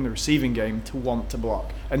in the receiving game to want to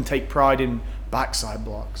block and take pride in backside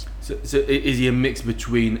blocks. So is he a mix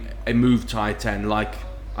between a move tight end like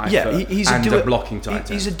Eifert he's and a a blocking tight end?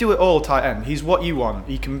 He's a do-it-all tight end. He's what you want.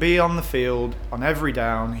 He can be on the field on every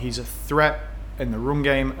down. He's a threat in the run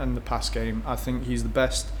game and the pass game. I think he's the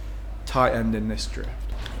best tight end in this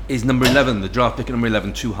draft. Is number 11, the draft pick at number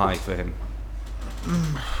 11, too high for him?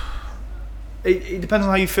 It depends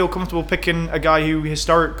on how you feel comfortable picking a guy who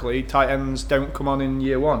historically tight ends don't come on in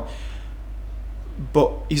year 1.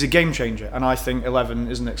 But he's a game changer, and I think 11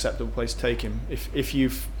 is an acceptable place to take him. If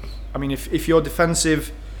your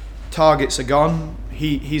defensive targets are gone,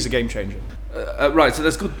 he's a game changer. Right, so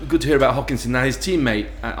that's good to hear about Hawkinson. Now his teammate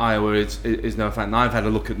at Iowa is Noah Fant. And I've had a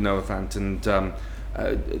look at Noah Fant, and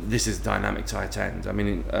this is dynamic tight end. I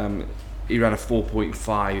mean, he ran a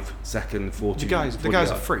 4.5 second 40. The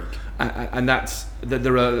guy's a freak. And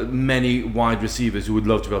there are many wide receivers who would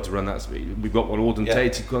love to be able to run that speed. We've got one, Auden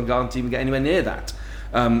Tate, who can't even get anywhere near that.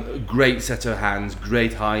 Great set of hands,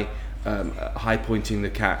 great high pointing the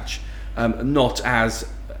catch. Not as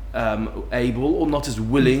able or not as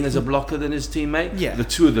willing as a blocker than his teammate. Yeah. The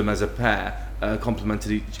two of them as a pair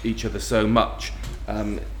complemented each other so much.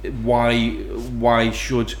 Why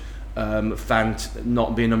should Fant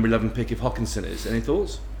not be a number 11 pick if Hawkinson is? Any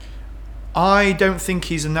thoughts? I don't think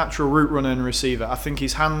he's a natural route runner and receiver. I think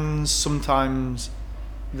his hands sometimes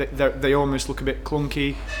they almost look a bit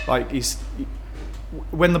clunky. Like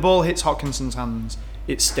when the ball hits Hawkinson's hands,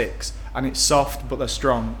 it sticks and it's soft, but they're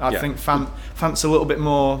strong. I think Fant's a little bit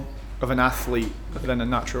more of an athlete than a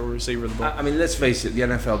natural receiver of the ball. I mean, let's face it, the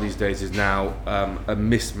NFL these days is now a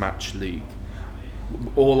mismatch league.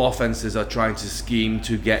 All offenses are trying to scheme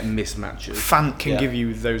to get mismatches. Fant can give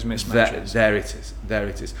you those mismatches. There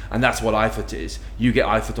it is, and that's what Eifert is. You get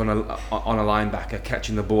Eifert on a linebacker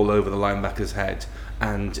catching the ball over the linebacker's head,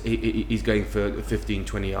 and he's going for 15,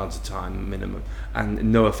 20 yards a time minimum. And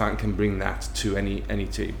Noah Fant can bring that to any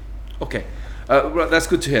team. Okay, right, that's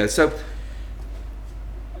good to hear. So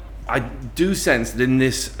I do sense that in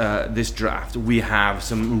this draft we have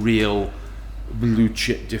some real blue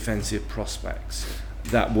chip defensive prospects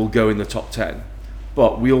that will go in the top 10,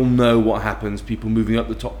 but we all know what happens, people moving up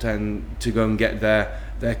the top 10 to go and get their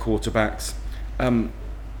quarterbacks.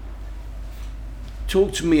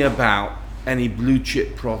 Talk to me about any blue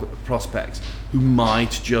chip prospects who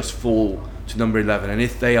might just fall to number 11, and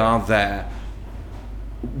if they are there,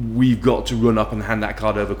 we've got to run up and hand that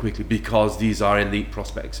card over quickly because these are elite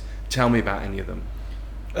prospects. Tell me about any of them.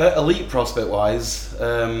 Elite prospect wise,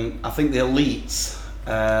 I think the elites.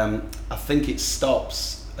 I think it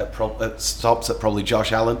stops at probably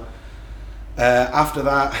Josh Allen. After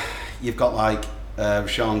that, you've got like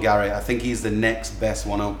Rashawn Gary. I think he's the next best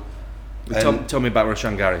one up. Tell me about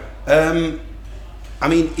Rashawn Gary. I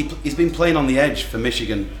mean, he's been playing on the edge for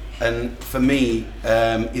Michigan, and for me,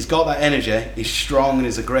 he's got that energy. He's strong and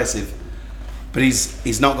he's aggressive, but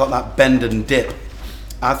he's not got that bend and dip.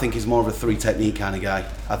 I think he's more of a 3 technique kind of guy.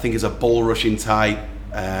 I think he's a bull rushing type,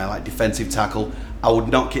 like defensive tackle. I would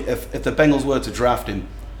not if the Bengals were to draft him,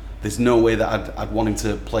 there's no way that I'd want him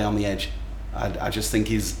to play on the edge. I just think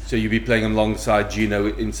he's. So you'd be playing alongside Gino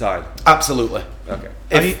inside. Absolutely. Okay.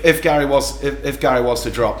 If Gary was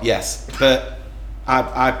to drop, yes, but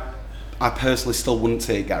I personally still wouldn't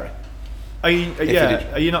take Gary. Are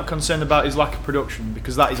you not concerned about his lack of production?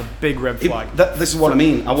 Because that is a big red flag. This is what I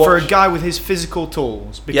mean. For a guy with his physical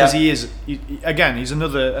tools, because he's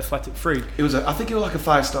another athletic freak. I think he was like a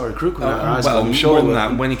 5-star recruit coming out of high school. Well, I'm sure more than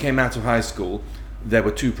that, when he came out of high school, there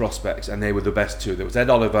were 2 prospects, and they were the best 2. There was Ed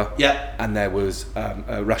Oliver, and there was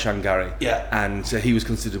Rashan Gary, and he was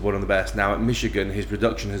considered one of the best. Now at Michigan, his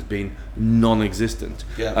production has been non-existent.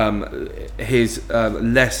 His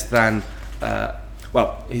less than,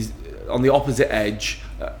 he's on the opposite edge.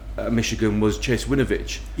 Michigan was Chase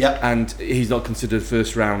Winovich, and he's not considered a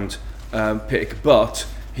first-round pick, but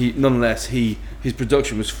nonetheless his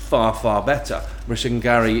production was far better. Rashan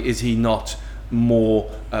Gary, is he not more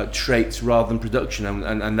traits rather than production,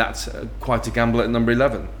 and that's quite a gamble at number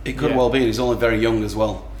 11. It could well be. He's only very young as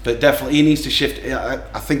well, but definitely he needs to shift.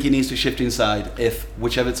 I think he needs to shift inside. If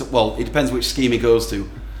it depends which scheme he goes to.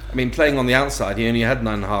 I mean, playing on the outside, he only had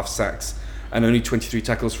 9.5 sacks and only 23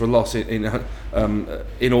 tackles for a loss in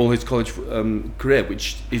all his college career,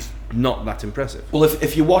 which is not that impressive. Well,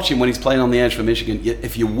 if you watch him when he's playing on the edge for Michigan,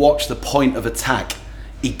 if you watch the point of attack,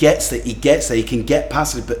 he gets there, he can get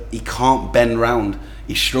past it, but he can't bend round.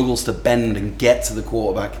 He struggles to bend and get to the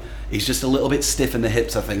quarterback. He's just a little bit stiff in the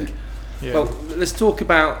hips, I think. Yeah. Well, let's talk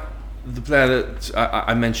about the player that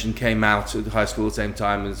I mentioned came out at high school at the same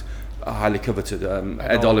time as highly coveted,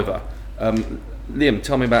 Ed Oliver. Liam,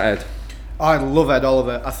 tell me about Ed. I love Ed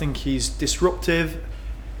Oliver. I think he's disruptive.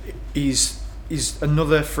 He's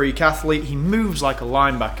another freak athlete. He moves like a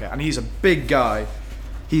linebacker, and he's a big guy.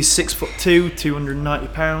 He's 6'2", 290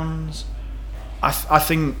 pounds. I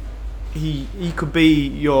think he could be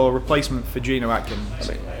your replacement for Geno Atkins.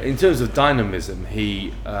 I mean, in terms of dynamism,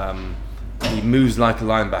 he moves like a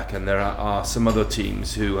linebacker, and there are some other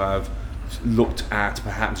teams who have looked at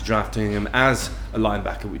perhaps drafting him as a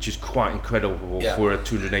linebacker, which is quite incredible for a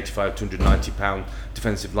 285, 290 pound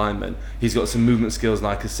defensive lineman. He's got some movement skills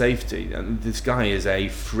like a safety, and this guy is a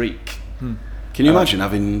freak. Can you imagine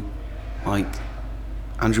having like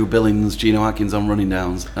Andrew Billings, Geno Atkins on running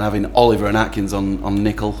downs, and having Oliver and Atkins on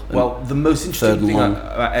nickel? Well, the most interesting thing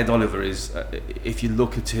about Ed Oliver is if you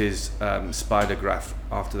look at his spider graph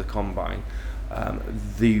after the combine,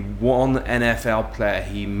 the one NFL player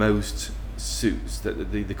he most suits,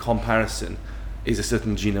 the comparison, is a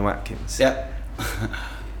certain Geno Atkins.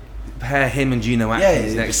 Pair him and Geno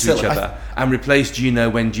Atkins next to each other and replace Geno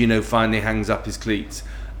when Geno finally hangs up his cleats.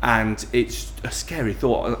 And it's a scary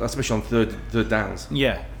thought, especially on third downs.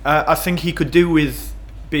 I think he could do with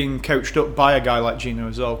being coached up by a guy like Geno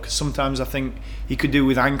as well, because sometimes I think he could do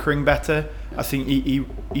with anchoring better. I think he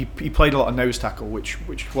played a lot of nose tackle, which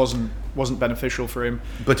wasn't beneficial for him.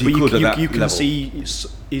 But you can see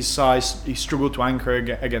his size. He struggled to anchor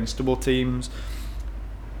against double teams.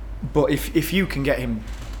 But if you can get him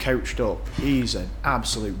coached up, he's an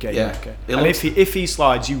absolute game maker. And if he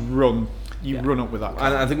slides, you run up with that guy.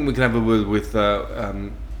 And I think we can have a word with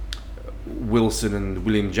Wilson and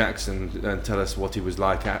William Jackson and tell us what he was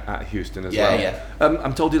like at Houston as well.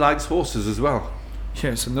 I'm told he likes horses as well.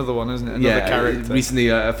 Yeah, it's another one, isn't it? Another character. Recently,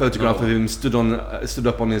 a photograph of him stood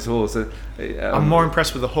up on his horse. I'm more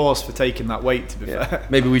impressed with the horse for taking that weight, to be fair.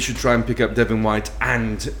 Maybe we should try and pick up Devin White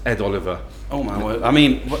and Ed Oliver. Oh my word! I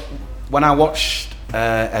mean, when I watched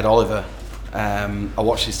Ed Oliver, I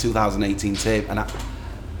watched his 2018 tape, and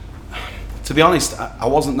to be honest, I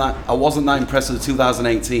wasn't that impressed with the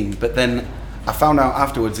 2018. But then I found out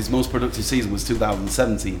afterwards his most productive season was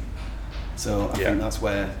 2017. So I think that's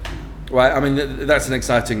where. Right, I mean that's an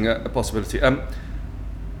exciting possibility.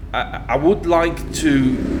 I would like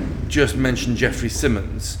to just mention Jeffrey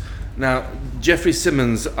Simmons. Now, Jeffrey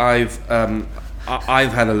Simmons, I've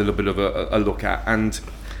had a little bit of a look at, and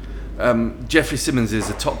Jeffrey Simmons is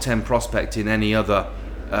a top 10 prospect in any other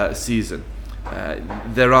season.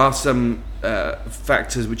 There are some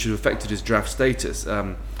factors which have affected his draft status.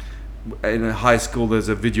 In high school, there's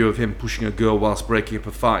a video of him pushing a girl whilst breaking up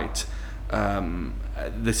a fight.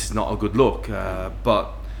 This is not a good look,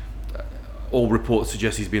 but all reports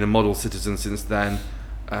suggest he's been a model citizen since then,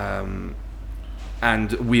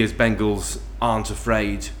 and we as Bengals aren't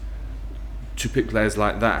afraid to pick players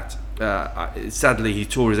like that. Sadly, he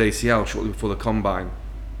tore his ACL shortly before the combine,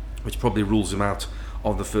 which probably rules him out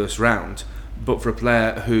of the first round. But for a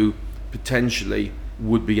player who potentially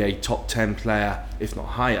would be a top 10 player, if not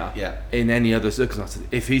higher, in any other circumstances,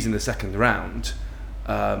 if he's in the second round,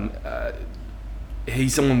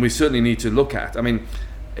 he's someone we certainly need to look at. I mean,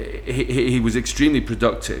 he was extremely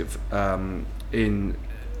productive at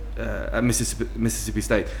Mississippi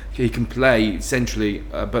State. He can play centrally,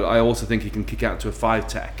 but I also think he can kick out to a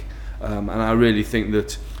 5-tech. And I really think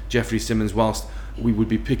that Jeffrey Simmons, whilst we would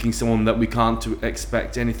be picking someone that we can't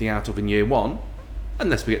expect anything out of in year one,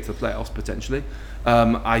 unless we get to the playoffs potentially.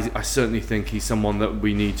 I certainly think he's someone that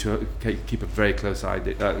we need to keep a very close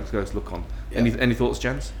look on. Yeah. Any thoughts,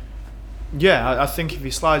 gents? Yeah, I think if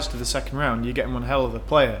he slides to the second round, you're getting one hell of a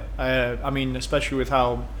player. I mean, especially with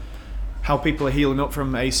how people are healing up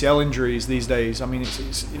from ACL injuries these days. I mean,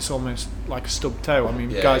 it's almost like a stubbed toe. I mean,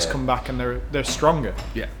 guys come back and they're stronger.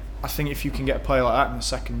 Yeah. I think if you can get a player like that in the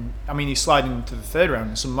second, I mean, he's sliding into the third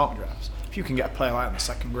round in some mock drafts. If you can get a player like that in the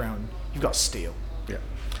second round, you've got steal. Yeah.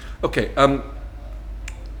 Okay.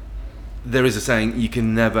 There is a saying: you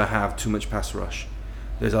can never have too much pass rush.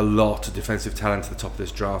 There's a lot of defensive talent at the top of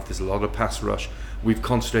this draft. There's a lot of pass rush. We've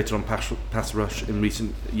concentrated on pass rush in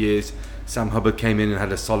recent years. Sam Hubbard came in and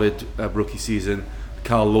had a solid rookie season.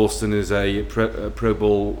 Carl Lawson is a Pro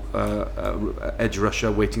Bowl edge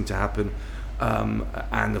rusher waiting to happen.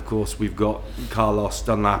 And of course we've got Carlos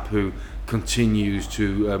Dunlap, who continues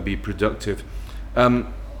to be productive.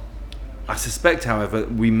 I suspect, however,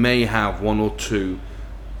 we may have one or two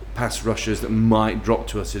pass rushers that might drop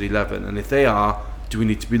to us at 11, and if they are, do we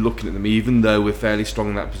need to be looking at them even though we're fairly strong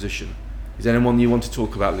in that position? Is there anyone you want to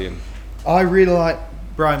talk about, Liam? I really like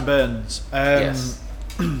Brian Burns. Yes.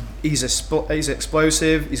 He's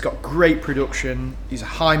explosive. He's got great production. He's a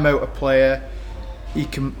high motor player. He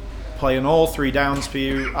can play on all three downs for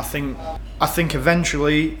you. I think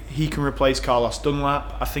eventually he can replace Carlos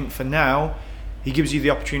Dunlap. I think for now he gives you the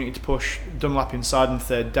opportunity to push Dunlap inside on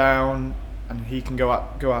third down, and he can go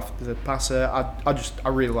after the passer. I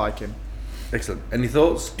really like him. Excellent. Any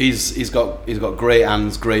thoughts? He's got great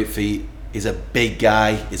hands, great feet. He's a big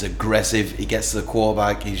guy. He's aggressive. He gets to the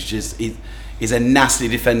quarterback. He's a nasty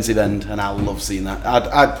defensive end, and I love seeing that.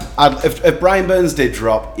 If Brian Burns did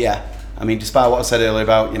drop, yeah. I mean, despite what I said earlier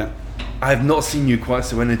about, I have not seen you quite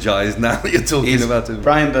so energised now that you're talking about him.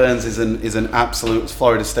 Brian Burns is an absolute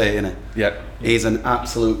Florida State, isn't it? Yeah. He's an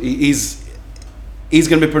absolute. He's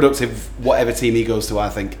going to be productive whatever team he goes to. I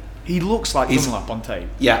think. He looks like Dunlap on tape.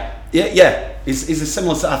 Yeah. He's a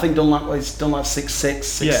similar. I think Dunlap's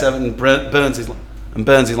 6'6", 6'7". Burns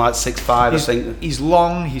is like 6'5". I think he's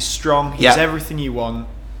long. He's strong. He's everything you want.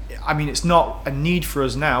 I mean, it's not a need for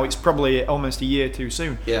us now. It's probably almost a year too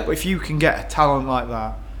soon. Yeah. But if you can get a talent like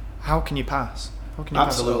that, how can you pass?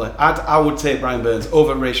 Absolutely. I would take Brian Burns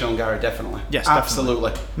over Rashawn Gary, definitely. Yes,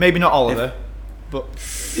 absolutely. Definitely. Maybe not Oliver, but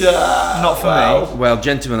not for me. Well,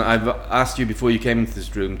 gentlemen, I've asked you before you came into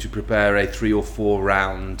this room to prepare a 3 or 4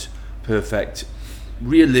 round, perfect,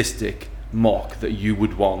 realistic mock that you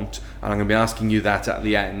would want, and I'm going to be asking you that at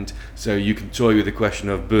the end, so you can toy with the question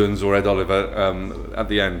of Burns or Ed Oliver at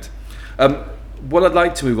the end. What I'd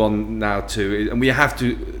like to move on now to, and we have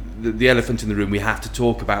to, the elephant in the room, we have to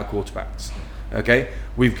talk about quarterbacks. Okay,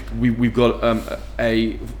 we've got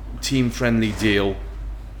a team-friendly deal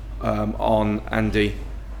on Andy.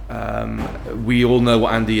 We all know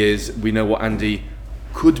what Andy is. We know what Andy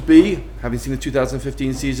could be, having seen the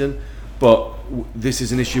 2015 season. But this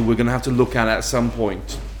is an issue we're going to have to look at some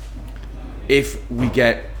point. If we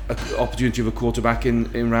get an opportunity of a quarterback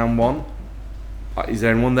in round 1, is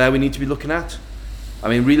there anyone there we need to be looking at? I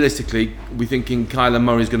mean, realistically, we're thinking Kyler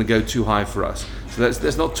Murray is going to go too high for us. So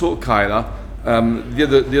let's not talk Kyler.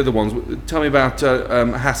 The other ones. Tell me about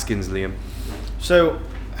Haskins, Liam. So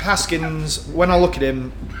Haskins, when I look at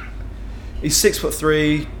him, he's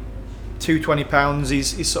 6'3", 220 pounds.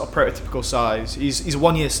 He's sort of prototypical size. He's a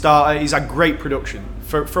 1-year starter. He's had great production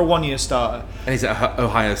for a 1-year starter. And he's at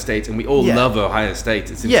Ohio State, and we all love Ohio State.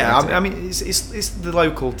 It's I mean, it's the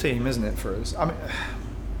local team, isn't it, for us? I mean,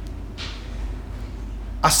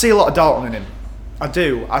 I see a lot of Dalton in him. I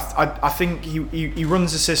do. I think he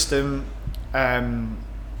runs a system.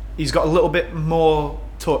 He's got a little bit more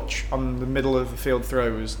touch on the middle of the field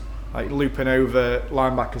throws, like looping over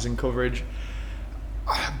linebackers in coverage.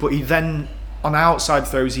 But he then, on outside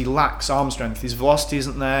throws, he lacks arm strength. His velocity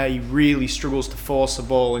isn't there. He really struggles to force the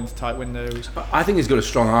ball into tight windows. I think he's got a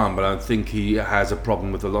strong arm, but I think he has a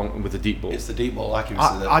problem with the deep ball. It's the deep ball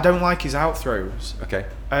accuracy. I don't like his out throws. Okay.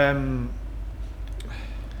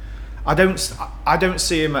 I don't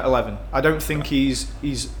see him at 11. I don't think he's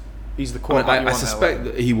the quarterback. I suspect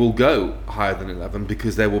that he will go higher than 11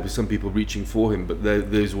 because there will be some people reaching for him, but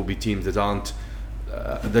those will be teams that aren't.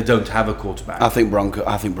 They don't have a quarterback. I think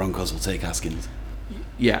Broncos will take Haskins.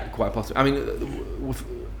 Yeah, quite possibly. I mean,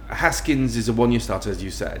 Haskins is a 1-year starter, as you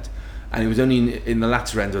said, and it was only in the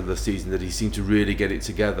latter end of the season that he seemed to really get it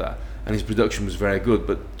together, and his production was very good.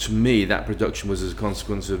 But to me, that production was as a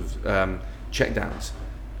consequence of checkdowns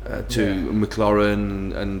to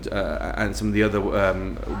McLaurin and some of the other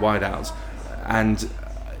wideouts. And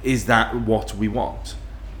is that what we want?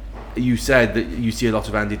 you said that you see a lot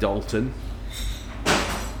of Andy Dalton.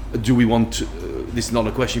 Do we want to, this is not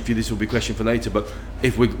a question for you, this will be a question for later, but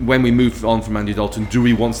when we move on from Andy Dalton, do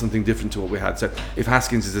we want something different to what we had? So if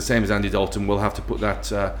Haskins is the same as Andy Dalton, we'll have to put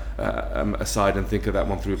that aside and think of that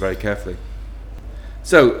one through very carefully.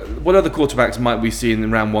 So what other quarterbacks might we see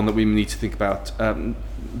in round one that we need to think about?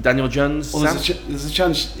 Daniel Jones? Well, there's a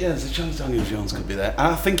chance Daniel Jones could be there. And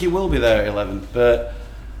I think he will be there at 11, but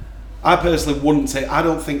I personally wouldn't say, I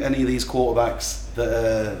don't think any of these quarterbacks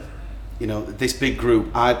that this big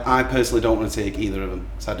group, I personally don't want to take either of them.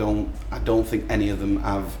 So I don't think any of them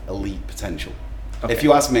have elite potential. Okay. If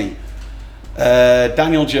you ask me,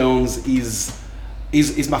 Daniel Jones is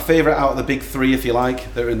my favourite out of the big three, if you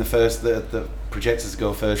like. They're in the first, the projected to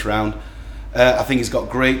go first round. I think he's got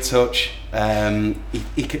great touch.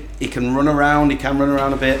 He can run around. He can run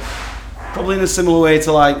around a bit, probably in a similar way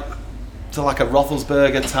to like a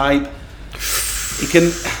Roethlisberger type. He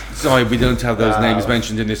can. Sorry, we don't have those names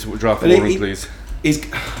mentioned in this draft forum, please. He's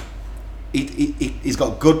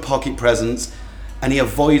got good pocket presence, and he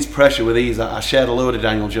avoids pressure with ease. I shared a load of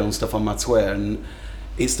Daniel Jones stuff on my Twitter, and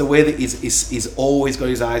it's the way that he's always got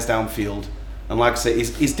his eyes downfield. And like I say,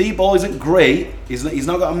 his deep ball isn't great. He's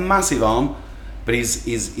not got a massive arm, but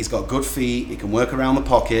he's got good feet. He can work around the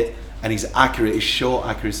pocket, and he's accurate. His short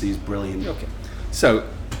accuracy is brilliant. Okay, so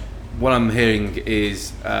what I'm hearing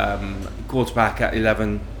is quarterback at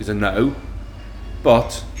 11 is a no,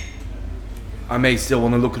 but I may still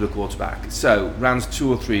want to look at a quarterback. So rounds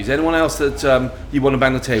 2 or 3. Is there anyone else that you want to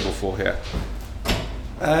bang the table for here?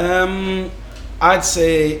 I'd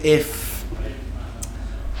say if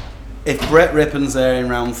Brett Rippon's there in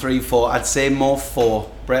round 3, 4, I'd say more 4.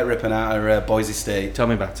 Brett Rippon out of Boise State. Tell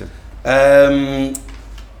me about him.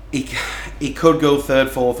 He could go 3rd,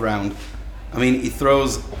 4th round. I mean, he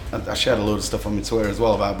throws. I shared a load of stuff on my Twitter as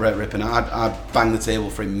well about Brett Rippon. I bang the table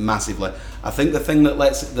for him massively. I think the thing that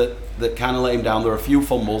kind of let him down, there were a few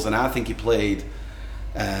fumbles, and I think he played.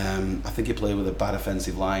 With a bad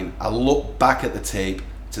offensive line. I looked back at the tape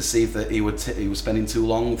to see if he was spending too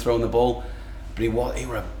long throwing the ball, but he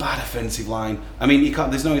were a bad offensive line. I mean,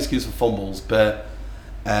 there's no excuse for fumbles, but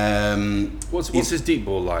what's his deep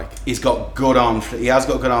ball like? He's got good arm. He has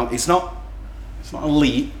got good arm. It's not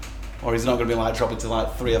elite, or he's not going to be like dropping to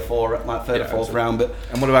like 3 or 4, like 3rd or 4th round. But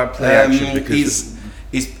and what about play action? Because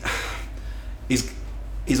he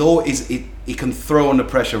can throw under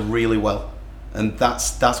pressure really well, and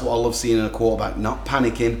that's what I love seeing in a quarterback. Not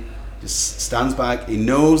panicking, just stands back. He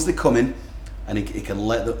knows they're coming, and he can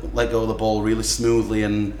let go of the ball really smoothly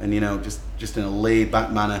and just in a laid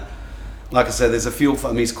back manner. Like I said, there's a few. I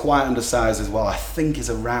mean, he's quite undersized as well. I think he's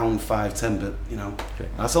around 5'10", but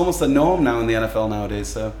that's almost the norm now in the NFL nowadays.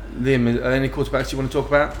 So, Liam, are there any quarterbacks you want to talk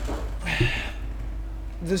about?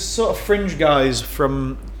 There's sort of fringe guys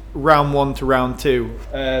from round 1 to round 2,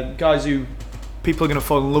 guys who people are going to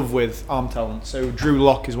fall in love with arm talent. So Drew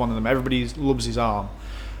Lock is one of them. Everybody loves his arm.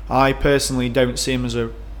 I personally don't see him as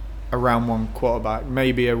a round 1 quarterback.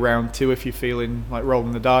 Maybe a round 2 if you're feeling like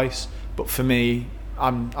rolling the dice. But for me,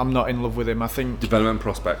 I'm not in love with him. I think development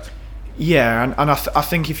prospect. Yeah, and I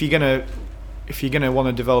think if you're gonna want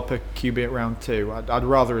to develop a QB at round 2, I'd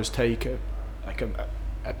rather us take a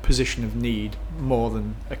position of need more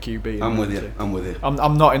than a QB. I'm with you.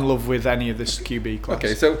 I'm not in love with any of this QB class.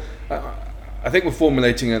 Okay, so I think we're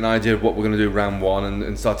formulating an idea of what we're going to do round 1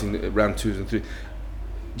 and starting round 2 and 3.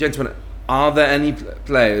 Gentlemen, are there any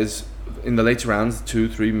players in the later rounds, 2,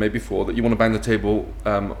 3, maybe 4, that you want to bang the table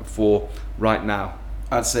for right now?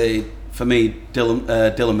 I'd say for me,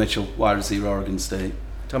 Dylan Mitchell, wide receiver, Oregon State.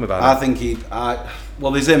 Tell me about it. I think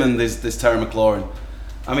there's him and there's Terry McLaurin.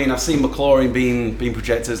 I mean, I've seen McLaurin being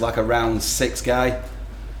projected as like a round 6 guy.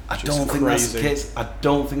 I don't think that's the case. I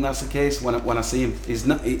don't think that's the case when I see him.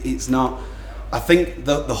 It's not. I think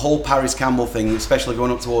the whole Paris Campbell thing, especially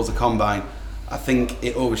going up towards the combine, I think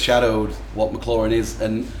it overshadowed what McLaurin is.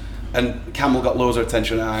 And Campbell got loads of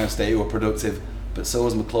attention at Ohio State, who were productive, but so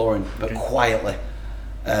was McLaurin, but quietly.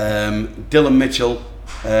 Dylan Mitchell,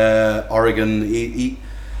 Oregon,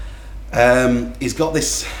 he's got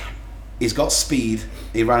this. He's got speed.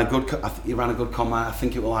 He ran a good combine. I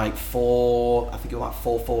think it was like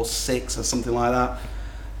 4.46 or something like that.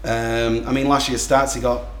 I mean, last year's stats, he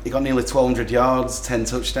got nearly 1,200 yards, 10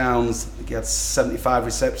 touchdowns. He had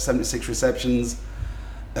 76 receptions.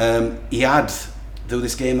 He had, through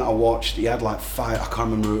this game that I watched, he had like 5. I can't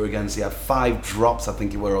remember who it was against. He had 5 drops, I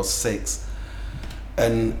think it were, or 6.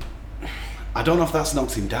 And I don't know if that's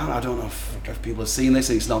knocked him down. I don't know if people have seen this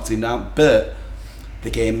and it's knocked him down. But the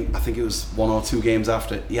game, I think it was 1 or 2 games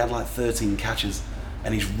after, he had like 13 catches,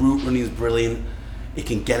 and his route running is brilliant. He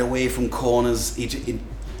can get away from corners.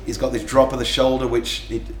 He's got this drop of the shoulder,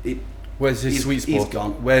 which Where's his sweet spot? He's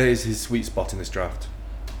gone. Where is his sweet spot in this draft?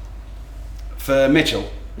 For Mitchell,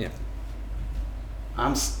 Yeah.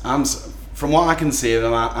 from what I can see of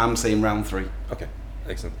him, I'm saying round 3. Okay,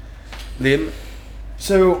 excellent. Liam,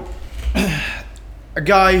 So, a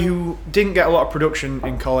guy who didn't get a lot of production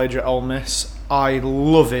in college at Ole Miss, I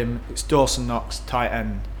love him. It's Dawson Knox, tight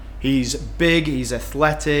end. He's big, he's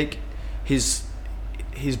athletic, his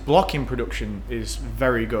blocking production is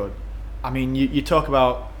very good. I mean, you talk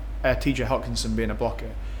about TJ Hawkinson being a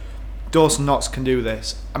blocker. Dawson Knox can do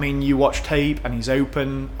this. I mean, you watch tape and he's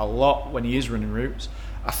open a lot when he is running routes.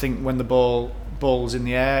 I think when the ball's in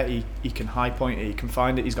the air, he can high point it, he can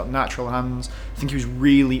find it, he's got natural hands. I think he was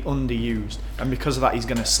really underused, and because of that he's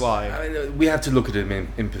going to slide. I mean, we have to look at him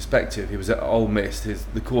in perspective. He was at Ole Miss.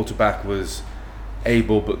 The quarterback was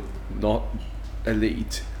able but not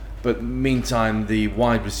elite. But meantime, the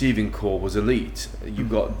wide receiving core was elite.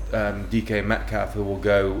 You've got DK Metcalf, who will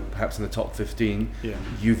go perhaps in the top 15. Yeah.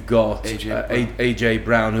 You've got AJ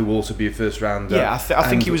Brown, who will also be a first rounder. Yeah, I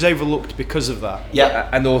think he was overlooked because of that. Yeah.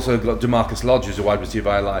 And also got DeMarcus Lodge, who's a wide receiver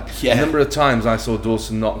I like. Yeah. A number of times I saw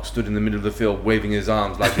Dawson Knox stood in the middle of the field waving his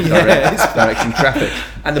arms like he's directing traffic.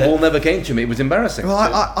 And the ball never came to me. It was embarrassing. Well,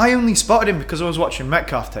 I only spotted him because I was watching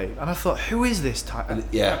Metcalf tape, and I thought, who is this type?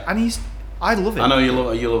 Yeah. And I love him. I know you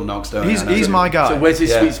love Knox, don't you? He's my guy. So where's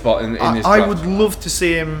his sweet spot in this I draft? would love to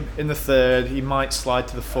see him in the 3rd. He might slide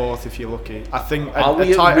to the 4th if you're lucky. I think Are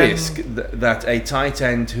we a tight at risk end, that a tight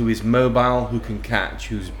end who is mobile, who can catch,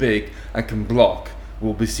 who's big and can block,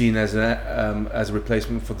 will be seen as a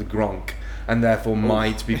replacement for the Gronk, and therefore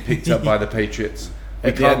might be picked up by the Patriots? We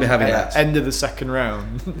At the can't be having that. end of the 2nd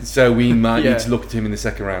round. So we might Yeah. need to look at him in the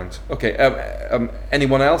 2nd round. Okay.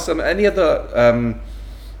 Anyone else? Any other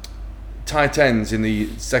tight ends in the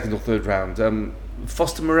 2nd or 3rd round?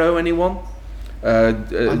 Foster Moreau, anyone? I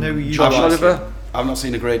know you Josh like Oliver. him. I've not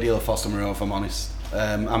seen a great deal of Foster Moreau, if I'm honest.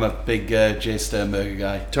 I'm a big Jay Sternberger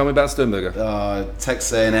guy. Tell me about Sternberger.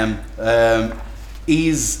 Texas A&M.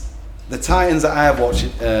 He's the Titans that I have watched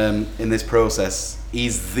in this process.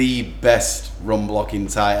 He's the best run blocking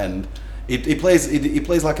tight end. He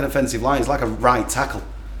plays like an offensive line. He's like a right tackle.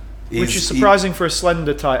 Which is surprising for a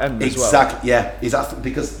slender tight end as well. Exactly, yeah.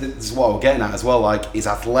 Because this is what we're getting at as well. Like, he's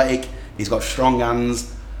athletic, he's got strong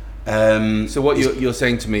hands. So what you're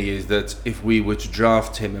saying to me is that if we were to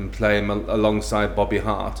draft him and play him alongside Bobby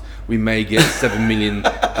Hart, we may get $7 million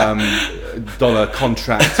dollar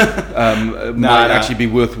contract. Might actually be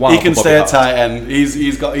worthwhile. He can for Bobby stay Hart. at tight end.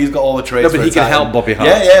 He's got all the traits. No, but for he a can tight help end. Bobby Hart.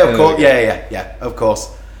 Yeah, of course. Yeah, of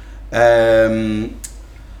course.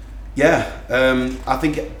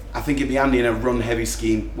 I think it'd be handy in a run-heavy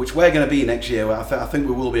scheme, which we're going to be next year. I think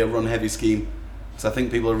we will be a run-heavy scheme. So I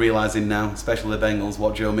think people are realising now, especially the Bengals,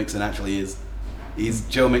 what Joe Mixon actually is.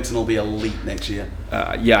 Joe Mixon will be elite next year.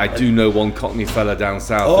 I do know one Cockney fella down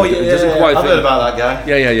south. Oh, It yeah, doesn't quite I've fit. heard about that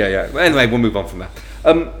guy. Yeah. Anyway, we'll move on from that.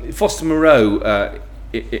 Foster Moreau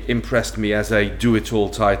impressed me as a do-it-all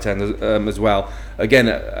tight end as well. Again,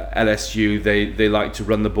 at LSU, they like to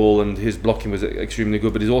run the ball, and his blocking was extremely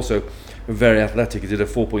good, but he's also very athletic. He did a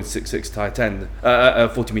 4.66 tight end,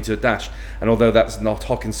 40-meter dash, and although that's not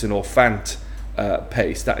Hawkinson or Fant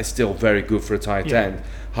pace, that is still very good for a tight end.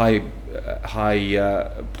 High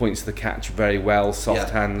points to the catch very well,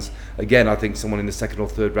 soft hands. Again, I think someone in the 2nd or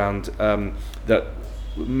 3rd round, that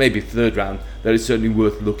maybe 3rd round, that is certainly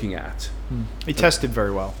worth looking at. He tested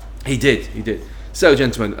very well. He did. So,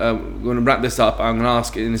 gentlemen, we're going to wrap this up. I'm going to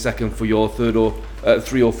ask in a second for your 3rd or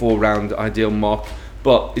 3 or 4 round ideal mock.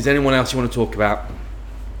 But is there anyone else you want to talk about?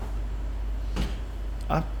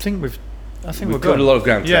 I think we're We've good. covered a lot of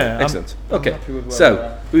ground today. Yeah, Excellent. I'm Okay. happy with where we're So,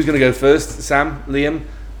 at. who's going to go first? Sam, Liam?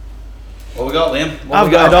 What we got, Liam? I've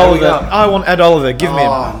got Ed Oliver. I want Ed Oliver. Give me him.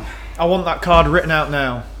 Oh. I want that card written out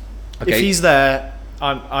now. Okay. If he's there,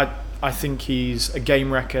 I think he's a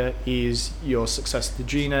game wrecker. He's your successor to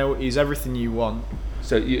Gino. He's everything you want.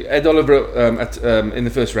 So, Ed Oliver in the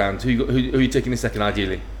 1st round. Who are you taking in the 2nd,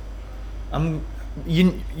 ideally?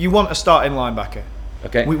 You want a starting linebacker.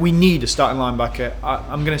 Okay. We need a starting linebacker.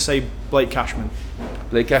 I'm going to say Blake Cashman.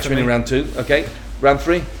 Blake Cashman me. in round 2. Okay. Round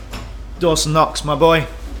 3? Dawson Knox, my boy.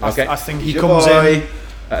 Okay. I think he Your comes boy. in.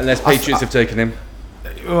 Unless Patriots have taken him.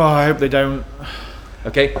 Oh, I hope they don't.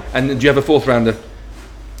 Okay. And do you have a 4th rounder?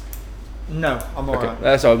 No, I'm alright.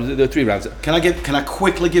 Okay. Sorry, the 3 rounds. Can I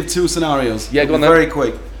quickly give 2 scenarios? Yeah, go on then. Very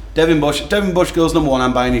quick. Devin Bush goes number 1.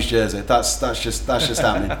 I'm buying his jersey. That's just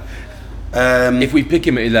happening. If we pick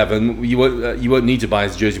him at 11, you won't need to buy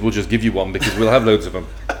his jersey. We'll just give you one because we'll have loads of them.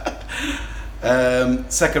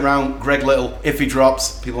 2nd round, Greg Little. If he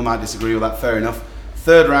drops, people might disagree with that. Fair enough.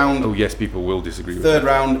 Third round. Oh yes, people will disagree with Third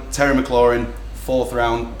round, Terry McLaurin. Fourth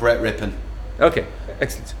round, Brett Rippon. Okay,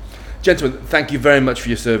 excellent. Gentlemen, thank you very much for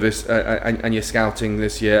your service and your scouting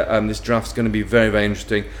this year. This draft's going to be very, very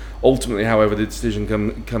interesting. Ultimately, however, the decision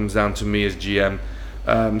comes down to me as GM.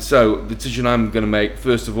 So the decision I'm going to make,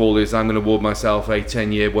 first of all, is I'm going to award myself a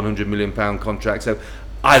 10-year, £100 million contract. So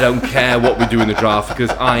I don't care what we do in the draft because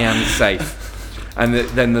I am safe. And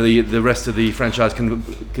then the rest of the franchise can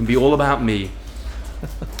be all about me.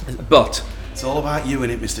 But It's all about you,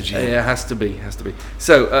 innit, Mr. G? yeah, it has to be.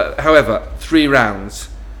 So, however, 3 rounds.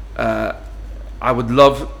 I would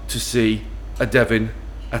love to see a Devin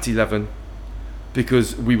at 11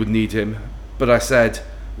 because we would need him. But I said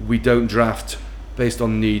we don't draft based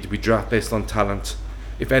on need, we draft based on talent.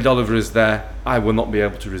 If Ed Oliver is there, I will not be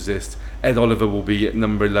able to resist. Ed Oliver will be at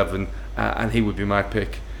number 11 and he would be my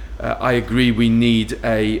pick. I agree we need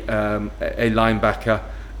a linebacker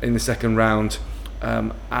in the second round.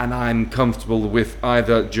 And I'm comfortable with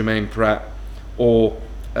either Jermaine Pratt or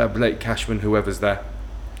Blake Cashman, whoever's there.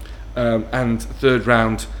 And third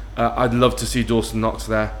round, I'd love to see Dawson Knox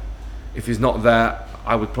there. If he's not there,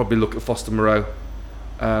 I would probably look at Foster Moreau,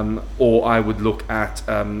 or I would look at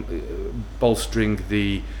bolstering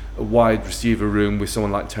the wide receiver room with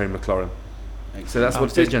someone like Terry McLaurin. So that's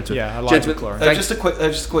what it is, gentlemen. Yeah, I like Gentlemen, McLaurin. Just a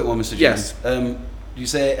quick one, Mr. James. Yes. You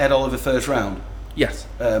say Ed Oliver first round. Yes.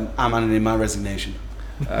 I'm handing in my resignation.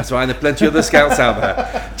 So I know plenty of other scouts out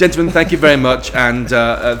there. Gentlemen, thank you very much, and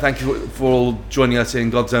thank you for all joining us in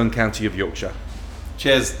God's own county of Yorkshire.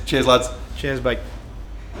 Cheers, lads. Cheers, mate.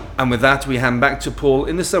 And with that, we hand back to Paul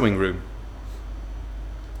in the sewing room.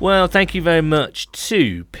 Well, thank you very much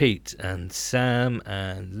to Pete and Sam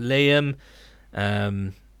and Liam.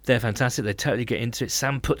 They're fantastic. They totally get into it.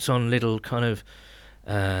 Sam puts on little kind of...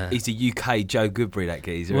 He's a UK Joe Goodbury, that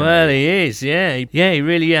geezer. Well, he is, yeah. He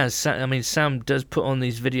really is. I mean, Sam does put on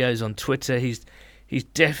these videos on Twitter. He's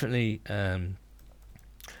definitely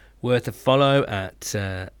worth a follow at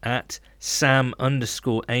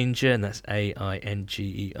Sam_Ainger, and that's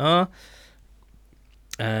AINGER.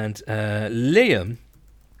 And Liam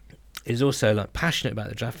is also like passionate about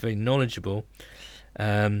the draft, very knowledgeable.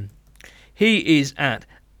 He is at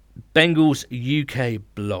Bengals UK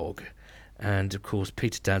blog. And, of course,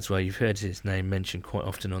 Peter Dadswell, you've heard his name mentioned quite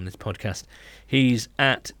often on this podcast. He's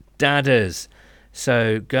at Dadders.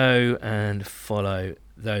 So go and follow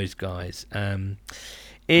those guys.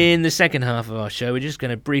 In the second half of our show, we're just going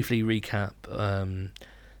to briefly recap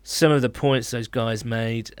some of the points those guys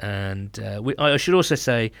made. And I should also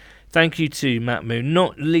say thank you to Matt Moon,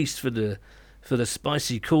 not least for the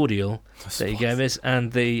spicy cordial that he gave us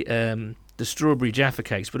and the strawberry Jaffa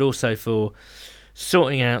cakes, but also for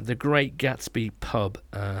sorting out the Great Gatsby pub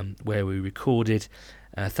where we recorded.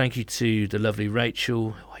 Thank you to the lovely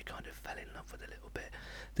Rachel, who I kind of fell in love with a little bit,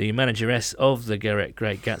 the manageress of the Great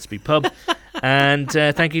Gatsby pub. And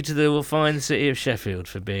thank you to the fine city of Sheffield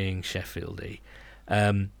for being Sheffieldy.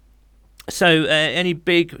 So any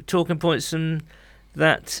big talking points from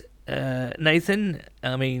that, Nathan?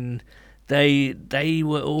 I mean, they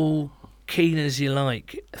were all keen as you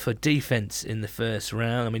like for defense in the first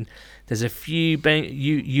round. I mean, there's a few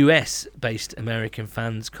US-based American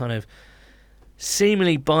fans kind of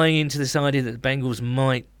seemingly buying into this idea that the Bengals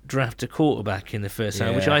might draft a quarterback in the first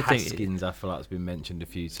round, which I think Haskins, I feel like, has been mentioned a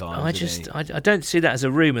few times. I don't see that as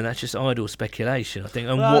a rumour. That's just idle speculation, I think,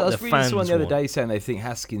 on well, what I was the reading fans someone the other want. day saying they think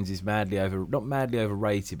Haskins is not madly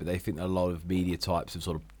overrated, but they think a lot of media types have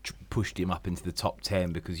sort of pushed him up into the top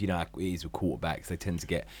 10 because, you know, he's with quarterbacks. They tend to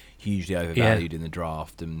get hugely overvalued in the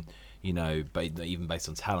draft and, you know, even based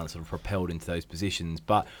on talent, sort of propelled into those positions.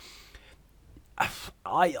 But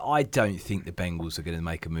I don't think the Bengals are going to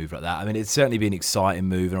make a move like that. I mean, it's certainly been an exciting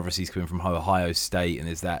move, and obviously he's coming from Ohio State, and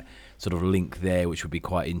there's that sort of link there, which would be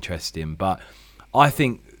quite interesting. But I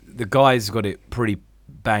think the guys got it pretty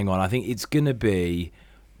bang on. I think it's going to be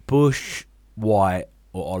Bush, White,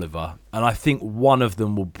 or Oliver, and I think one of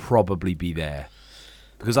them will probably be there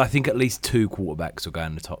because I think at least 2 quarterbacks will go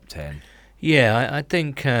in the top 10. Yeah, I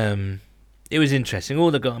think it was interesting. All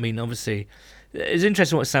the guys, I mean, obviously, it's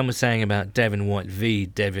interesting what Sam was saying about Devin White v.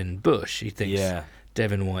 Devin Bush. He thinks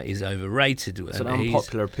Devin White is overrated. It's an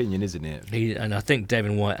unpopular opinion, isn't it? And I think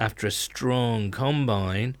Devin White, after a strong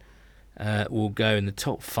combine, will go in the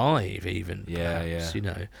top 5 even. Perhaps, you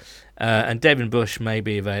know. And Devin Bush may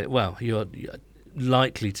be available. Well, you're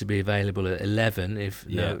likely to be available at 11 if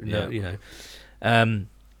you know. I'm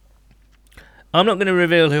not going to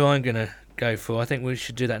reveal who I'm going to go for. I think we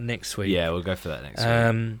should do that next week. Yeah, we'll go for that next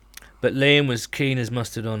week. But Liam was keen as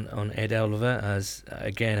mustard on Ed Oliver, as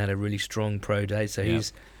again had a really strong pro day. So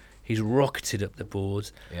He's rocketed up the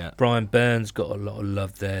boards. Yeah. Brian Burns got a lot of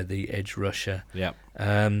love there, the edge rusher. Yeah.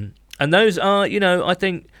 And those are, I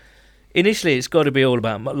think initially it's got to be all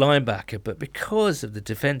about linebacker, but because of the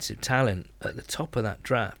defensive talent at the top of that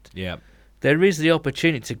draft, Yeah. there is the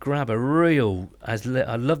opportunity to grab a real, I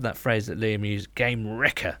love that phrase that Liam used, game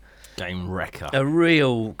wrecker. Game wrecker. A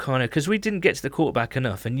real kind of, because we didn't get to the quarterback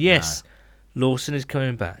enough. And yes, Lawson is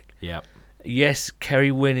coming back. Yeah. Yes,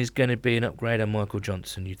 Kerry Wynn is going to be an upgrade on Michael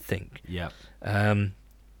Johnson, you'd think. Yeah.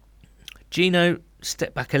 Gino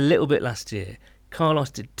stepped back a little bit last year. Carlos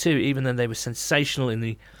did too, even though they were sensational in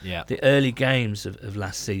the early games of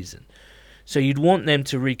last season. So you'd want them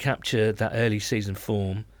to recapture that early season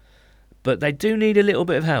form. But they do need a little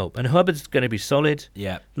bit of help. And Hubbard's going to be solid.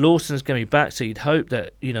 Yeah. Lawson's going to be back, so you'd hope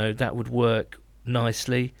that, that would work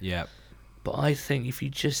nicely. Yeah. But I think if you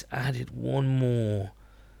just added one more,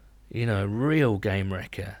 real game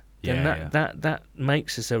wrecker, then that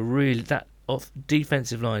makes us that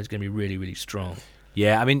defensive line is going to be really, really strong.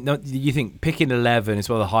 Yeah, I mean, you think picking 11 is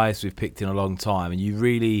one of the highest we've picked in a long time, and you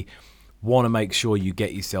really want to make sure you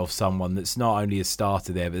get yourself someone that's not only a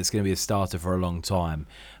starter there, but it's going to be a starter for a long time.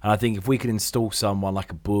 And I think if we could install someone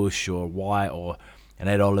like a Bush or a White or an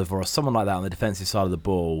Ed Oliver or someone like that on the defensive side of the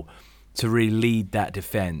ball to really lead that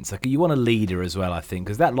defense, like you want a leader as well, I think,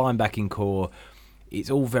 because that linebacking core,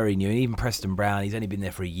 it's all very new. And even Preston Brown, he's only been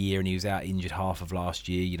there for a year and he was out injured half of last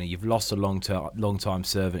year. You've lost a long-time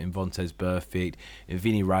servant in Vontaze Burfict.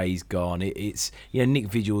 Vinny Ray's gone. It's Nick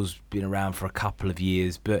Vigil's been around for a couple of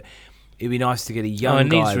years, but it'd be nice to get a young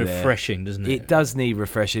guy needs there. refreshing, doesn't it? It does need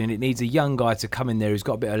refreshing, and it needs a young guy to come in there who's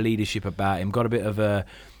got a bit of leadership about him, got a bit of an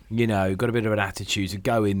attitude to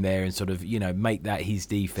go in there and sort of, make that his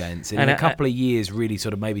defence. And in a couple of years, really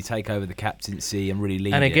sort of maybe take over the captaincy and really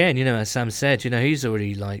lead it. And again, as Sam said, he's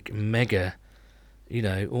already like mega,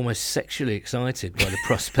 almost sexually excited by the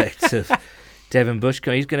prospect of Devin Bush.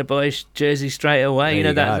 He's going to buy his jersey straight away.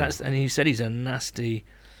 And he said he's a nasty,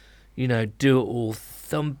 do-it-all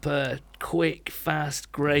thumper, quick,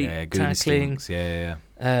 fast, great good tackling. instincts. Yeah.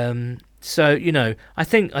 So I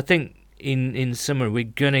think in summary we're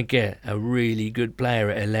gonna get a really good player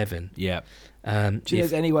at 11. Yeah. Do you think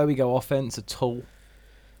there's any way we go offense at all?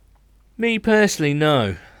 Me personally,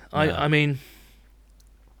 no. I mean,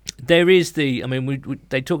 there is they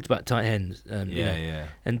talked about tight ends.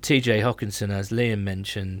 And TJ Hawkinson, as Liam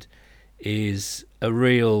mentioned, is a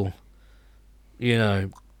real,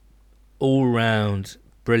 all-round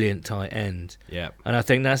brilliant tight end. Yeah. And I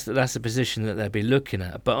think that's the position that they'll be looking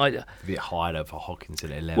at. But a bit higher for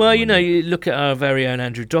Hawkinson at 11. Well, you look at our very own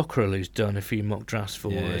Andrew Dockrell, who's done a few mock drafts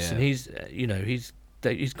for us, and he's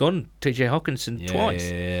gone TJ Hawkinson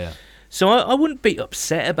twice. Yeah. So I wouldn't be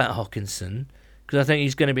upset about Hawkinson because I think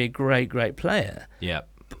he's going to be a great, great player. Yeah.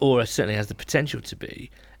 Or certainly has the potential to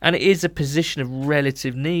be. And it is a position of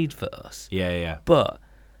relative need for us. Yeah. But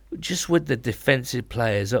just with the defensive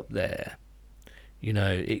players up there,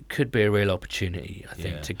 it could be a real opportunity, I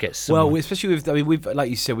think, to get some. Well, especially we've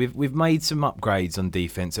like you said, we've made some upgrades on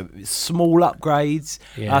defense, small upgrades.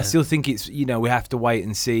 Yeah. I still think it's we have to wait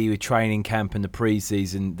and see with training camp and the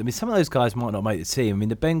preseason. I mean, some of those guys might not make the team. I mean,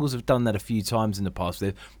 the Bengals have done that a few times in the past.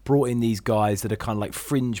 They've brought in these guys that are kind of like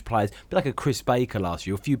fringe players, a bit like a Chris Baker last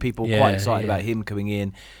year. A few people were quite excited about him coming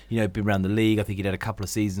in. Been around the league. I think he'd had a couple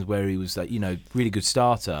of seasons where he was really good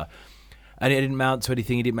starter, and it didn't amount to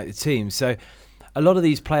anything. He didn't make the team. So a lot of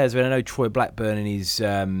these players, I know Troy Blackburn in his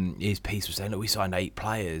piece was saying, look, we signed 8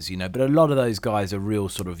 players, but a lot of those guys are real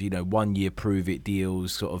sort of, 1 year prove it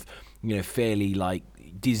deals, sort of, fairly like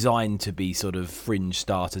designed to be sort of fringe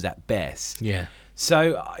starters at best. Yeah.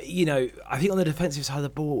 So, I think on the defensive side of the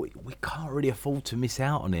ball, we can't really afford to miss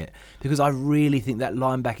out on it because I really think that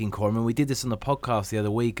linebacking core, I mean, we did this on the podcast the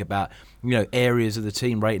other week about, areas of the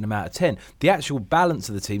team rating them out of 10. The actual balance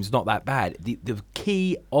of the team is not that bad. The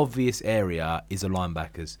key obvious area is the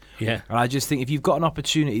linebackers. Yeah. And I just think if you've got an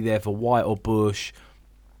opportunity there for White or Bush,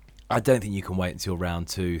 I don't think you can wait until round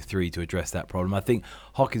 2, 3 to address that problem. I think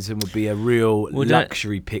Hawkinson would be a real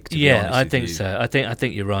luxury pick. To be honest I with think you. so. I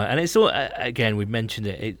think you're right, and it's all again we've mentioned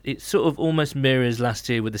it. It sort of almost mirrors last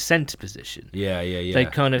year with the centre position. Yeah. They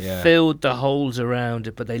kind of filled the holes around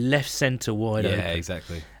it, but they left centre wide open. Yeah,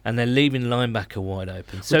 exactly. And they're leaving linebacker wide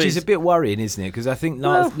open. So which is a bit worrying, isn't it? Because I think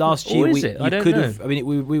last year we could have. I mean,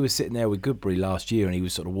 we were sitting there with Goodbury last year, and he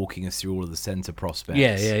was sort of walking us through all of the centre prospects.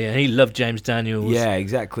 Yeah. He loved James Daniels. Yeah,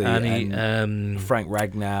 exactly. And Frank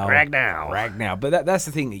Ragnow. But that's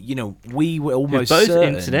the thing. We were almost both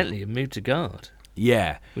certain. incidentally have moved to guard.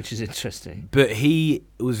 Yeah. which is interesting. But he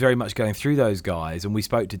was very much going through those guys, and we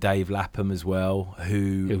spoke to Dave Lapham as well,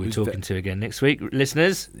 who Who we're was talking to again next week,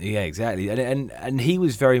 listeners. Yeah, exactly. And he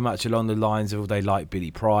was very much along the lines of they like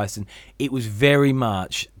Billy Price, and it was very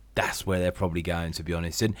much that's where they're probably going, to be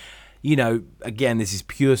honest. And, you know, again, this is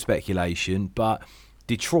pure speculation, but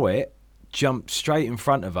Detroit jumped straight in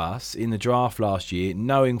front of us in the draft last year,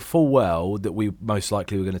 knowing full well that we most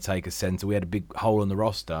likely were going to take a centre. We had a big hole on the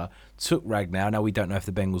roster, took Ragnar. Now, we don't know if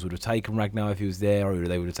the Bengals would have taken Ragnar if he was there, or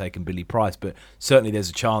they would have taken Billy Price, but certainly there's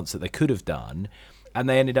a chance that they could have done. And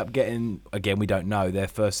they ended up getting, again, we don't know, their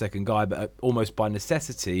first, second guy, but almost by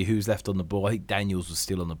necessity, who's left on the board. I think Daniels was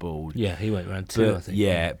still on the board. Yeah, he went round 2, I think.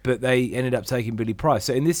 Yeah, but they ended up taking Billy Price.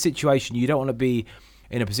 So in this situation, you don't want to be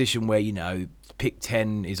in a position where, you know, pick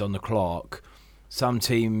 10 is on the clock. Some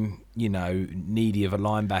team, you know, needy of a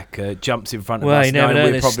linebacker jumps in front of us, knowing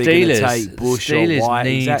we're probably going to take Bush or White.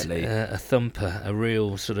 Need exactly. A thumper, a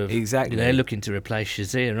real sort of... Exactly. They're looking to replace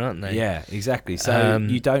Shazier, aren't they? Yeah, exactly. So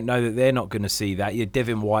you don't know that they're not going to see that. Yeah,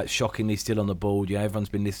 Devin White's shockingly still on the board. You know, everyone's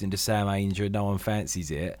been listening to Sam Ainger and no one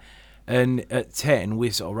fancies it. And at 10,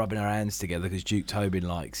 we're sort of rubbing our hands together because Duke Tobin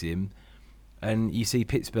likes him. And you see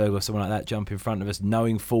Pittsburgh or someone like that jump in front of us,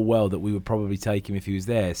 knowing full well that we would probably take him if he was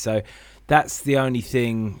there. So that's the only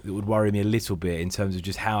thing that would worry me a little bit in terms of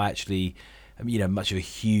just how actually, you know, much of a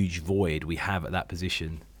huge void we have at that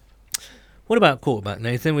position. What about quarterback,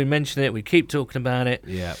 Nathan? We mentioned it. We keep talking about it.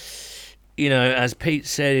 Yeah. You know, as Pete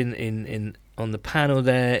said in on the panel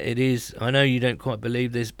there, it is. I know you don't quite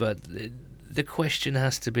believe this, but the question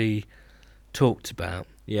has to be talked about.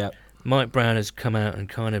 Yeah. Mike Brown has come out and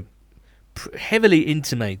kind of heavily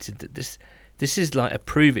intimated that this is like a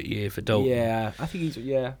prove it year for Dalton. Yeah, I think he's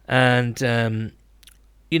And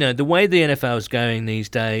you know, the way the NFL is going these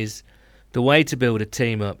days, the way to build a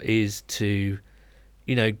team up is to,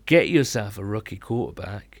 you know, get yourself a rookie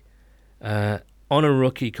quarterback on a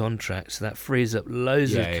rookie contract, so that frees up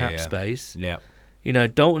loads of cap space. Yeah. You know,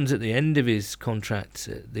 Dalton's at the end of his contract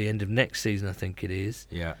at the end of next season, I think it is.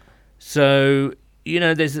 Yeah. So, you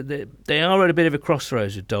know, they are at a bit of a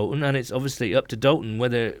crossroads with Dalton, and it's obviously up to Dalton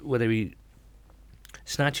whether he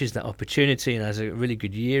snatches that opportunity and has a really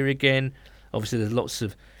good year again. Obviously, there's lots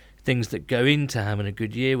of things that go into having a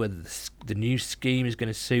good year, whether the new scheme is going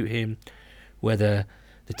to suit him, whether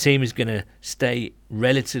the team is going to stay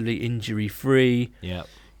relatively injury-free. Yeah.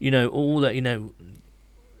 You know, all that, you know,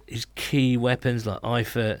 his key weapons like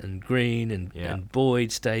Eifert and Green and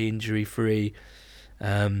Boyd stay injury-free.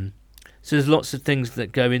 So there's lots of things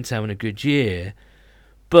that go into having a good year.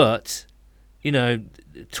 But, you know,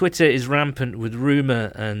 Twitter is rampant with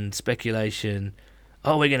rumour and speculation.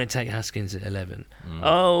 Oh, we're going to take Haskins at 11.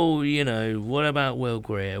 Oh, you know, what about Will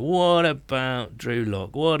Greer? What about Drew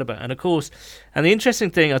Lock? What about... And, of course, and the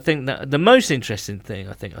interesting thing, I think, that the most interesting thing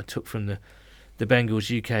I think I took from the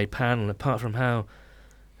Bengals UK panel, apart from how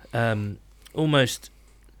almost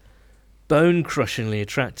bone-crushingly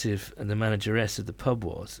attractive and the manageress of the pub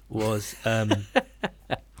was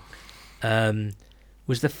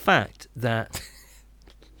the fact that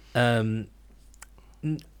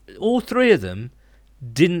all three of them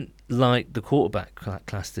didn't like the quarterback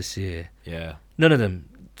class this year. Yeah. None of them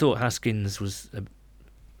thought Haskins was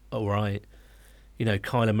all right. You know,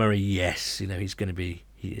 Kyler Murray, yes. You know,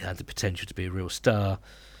 he had the potential to be a real star.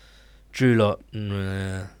 Drew Lock,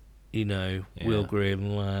 you know, Will Greer,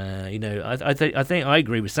 you know, I think I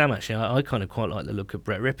agree with Sam, actually. I kind of quite like the look of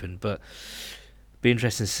Brett Rippon, but be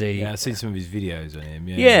interesting to see. Yeah, I've seen some of his videos on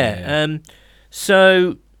him.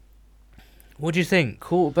 So, what do you think?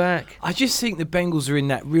 Quarterback? I just think the Bengals are in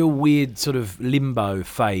that real weird sort of limbo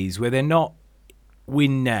phase where they're not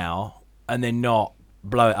win now and they're not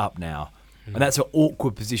blow it up now. And that's an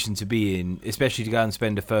awkward position to be in, especially to go and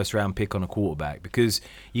spend a first-round pick on a quarterback. Because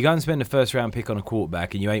you go and spend a first-round pick on a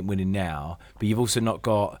quarterback and you ain't winning now, but you've also not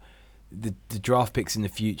got the draft picks in the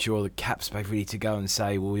future or the cap space really to go and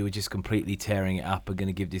say, well, we were just completely tearing it up and going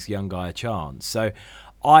to give this young guy a chance. So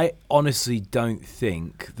I honestly don't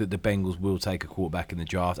think that the Bengals will take a quarterback in the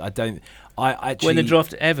draft. I actually... When the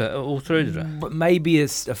draft ever, all through the draft? But maybe a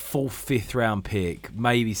fourth, fifth-round pick,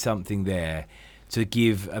 maybe something there to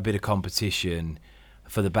give a bit of competition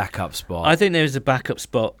for the backup spot. I think there's a backup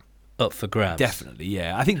spot up for grabs. Definitely,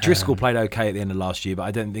 yeah. I think Driscoll played okay at the end of last year, but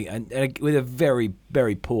I don't think... And with a very,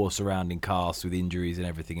 very poor surrounding cast with injuries and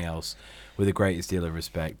everything else, with the greatest deal of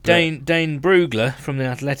respect. Dane Brugler from The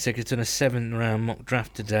Athletic has done a 7th-round mock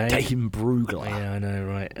draft today. Dane Brugler. Yeah, I know,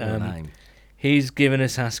 right. What a name. He's given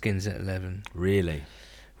us Haskins at 11. Really?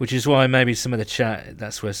 Which is why maybe some of the chat,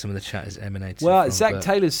 that's where some of the chat is emanating well, from. Zach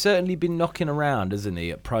Taylor's certainly been knocking around, hasn't he,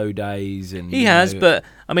 at pro days? And he has, but,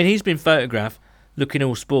 I mean, he's been photographed looking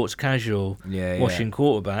all sports casual, Yeah, washing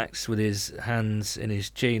quarterbacks with his hands in his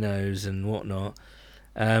chinos and whatnot.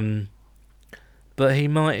 But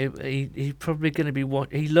he's probably going to be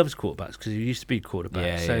he loves quarterbacks because he used to be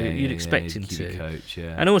quarterback, so you'd expect him to. Coach,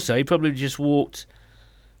 yeah. And also, he probably just walked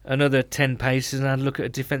another 10 paces and had a look at a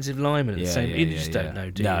defensive lineman at the same. You just don't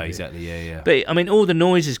know, do you? No, exactly. Yeah. But I mean, all the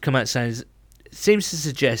noises come out saying seems to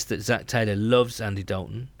suggest that Zach Taylor loves Andy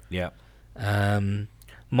Dalton. Yeah.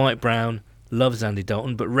 Mike Brown loves Andy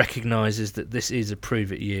Dalton, but recognises that this is a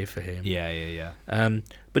prove-it year for him. Yeah.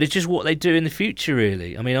 But it's just what they do in the future,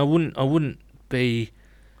 really. I mean, I wouldn't be,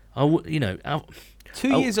 2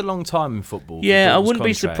 years a long time in football. Yeah, I wouldn't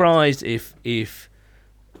be surprised if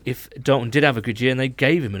Dalton did have a good year and they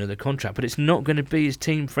gave him another contract, but it's not going to be as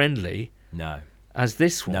team friendly. No. As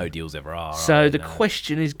this one. No deals ever are. So the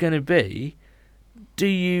question is going to be, do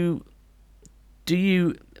you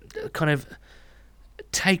kind of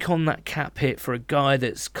take on that cap hit for a guy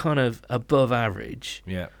that's kind of above average?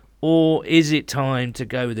 Yeah. Or is it time to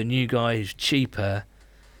go with a new guy who's cheaper?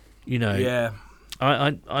 Yeah.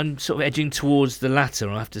 I'm sort of edging towards the latter,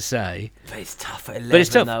 I have to say. But it's tough at 11, But it's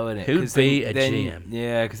tough. though, isn't it? Who'd be a GM?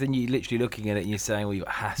 Yeah, because then you're literally looking at it and you're saying, well, you've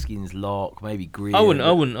got Haskins, Locke, maybe Greer. I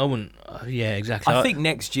wouldn't. Yeah, exactly. I think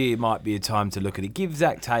next year might be a time to look at it. Give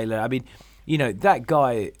Zach Taylor, I mean, that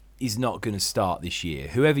guy is not going to start this year.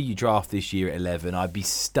 Whoever you draft this year at 11, I'd be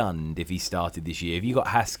stunned if he started this year. If you got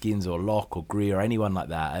Haskins or Locke or Greer or anyone like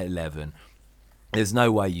that at 11, there's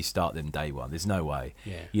no way you start them day one. There's no way.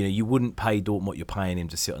 Yeah. You wouldn't pay Dalton what you're paying him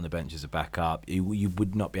to sit on the bench as a backup. You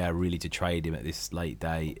would not be able really to trade him at this late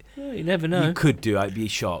date. Well, you never know. You could do. I'd be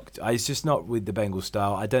shocked. It's just not with the Bengals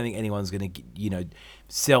style. I don't think anyone's going to,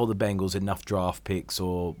 sell the Bengals enough draft picks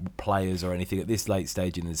or players or anything at this late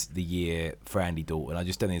stage in the year for Andy Dalton. I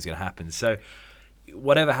just don't think it's going to happen. So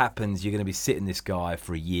whatever happens, you're going to be sitting this guy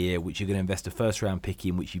for a year, which you're going to invest a first-round pick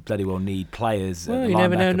in, which you bloody well need players. Well, you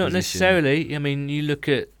never know. Not necessarily. I mean, you look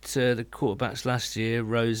at the quarterbacks last year: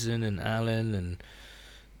 Rosen and Allen and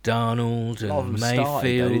Darnold and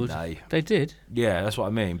Mayfield. Started, they did. Yeah, that's what I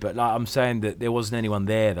mean. But I'm saying that there wasn't anyone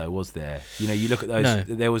there, though, was there? You look at those. No.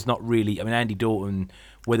 There was not really. I mean, Andy Dalton,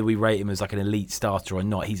 whether we rate him as like an elite starter or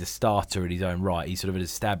not, he's a starter in his own right. He's sort of an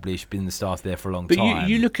established, been the starter there for a long time. But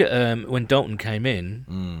you look at when Dalton came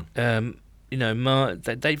in,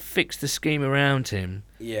 they fixed the scheme around him.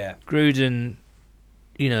 Yeah. Gruden,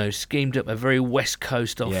 schemed up a very West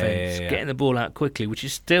Coast offense, getting the ball out quickly, which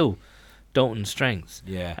is still Dalton's strengths.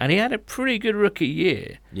 Yeah. And he had a pretty good rookie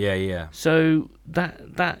year. Yeah. So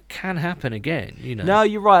that can happen again, No,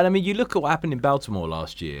 you're right. I mean, you look at what happened in Baltimore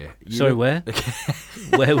last year. Where?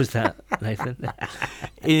 Where was that, Nathan?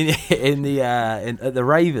 at the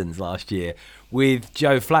Ravens last year with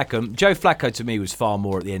Joe Flacco. Joe Flacco to me was far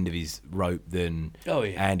more at the end of his rope than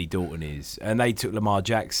Andy Dalton is. And they took Lamar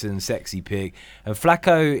Jackson, sexy pick. And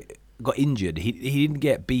Flacco got injured. He didn't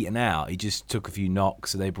get beaten out. He just took a few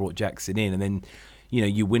knocks, so they brought Jackson in. And then,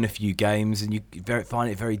 you win a few games and you find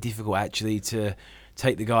it very difficult actually to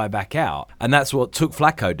take the guy back out. And that's what took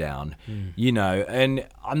Flacco down, And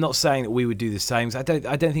I'm not saying that we would do the same. I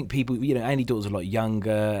don't think people, Andy Dalton's a lot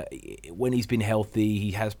younger. When he's been healthy,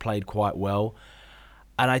 he has played quite well.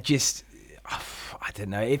 And I don't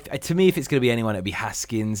know. To me, if it's going to be anyone, it'd be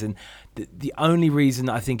Haskins. And the only reason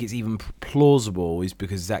I think it's even plausible is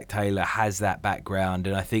because Zach Taylor has that background.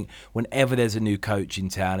 And I think whenever there's a new coach in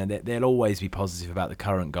town, and they'll always be positive about the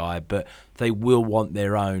current guy, but they will want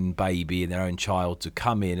their own baby and their own child to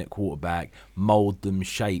come in at quarterback, mould them,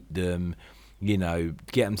 shape them, get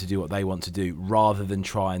them to do what they want to do, rather than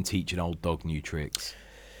try and teach an old dog new tricks.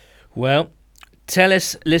 Well, tell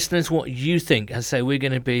us, listeners, what you think. I say we're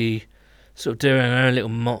going to be sort of doing our own little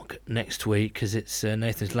mock next week because it's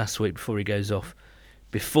Nathan's last week before he goes off.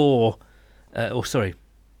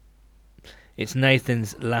 It's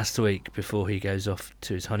Nathan's last week before he goes off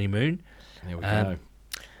to his honeymoon. There we go.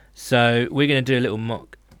 So we're going to do a little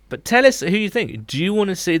mock. But tell us who you think. Do you want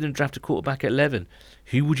to see them draft a quarterback at 11?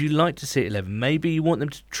 Who would you like to see at 11? Maybe you want them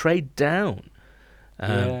to trade down.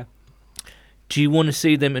 Yeah. Do you want to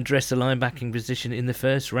see them address the linebacking position in the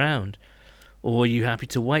first round? Or are you happy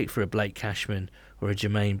to wait for a Blake Cashman or a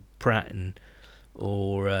Jermaine Pratt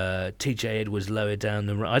or TJ Edwards lower down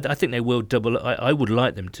the road? I think they will double. I would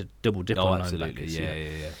like them to double dip on absolutely.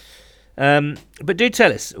 linebackers. Yeah. But do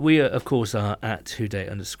tell us. We, of course, are at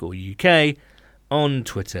whoday_UK on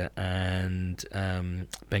Twitter and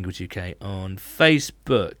Bengals UK on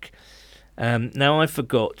Facebook. Now, I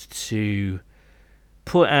forgot to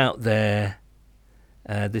put out there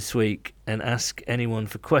this week and ask anyone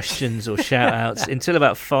for questions or shout outs until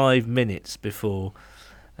about 5 minutes before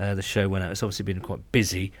the show went out. It's obviously been quite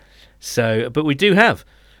busy. So, but we do have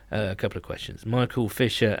a couple of questions. Michael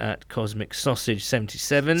Fisher at Cosmic Sausage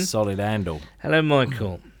 77. Solid handle. Hello,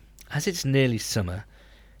 Michael. As it's nearly summer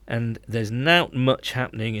and there's not much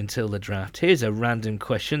happening until the draft, here's a random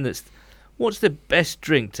question that's: what's the best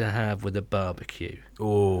drink to have with a barbecue?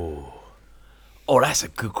 Oh, that's a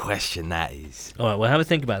good question, that is. All right, we'll have a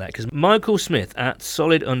think about that, because Michael Smith at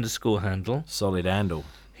solid_handle, Solid handle.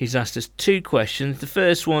 he's asked us 2 questions. The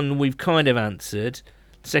first one we've kind of answered.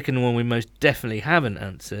 The second one we most definitely haven't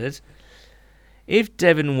answered. If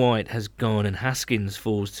Devin White has gone and Haskins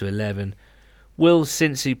falls to 11, will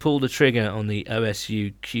Cincy pull the trigger on the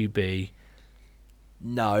OSU QB?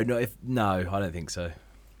 No, I don't think so.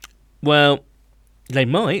 Well, they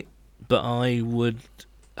might, but I would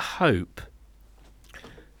hope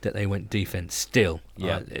that they went defense still.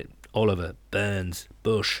 Yeah. Right? Oliver, Burns,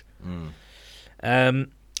 Bush.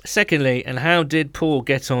 Secondly, and how did Paul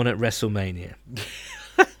get on at WrestleMania?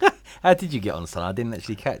 How did you get on, son? I didn't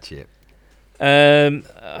actually catch it.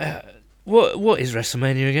 What is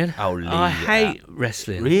WrestleMania again? Oh, Lee, I hate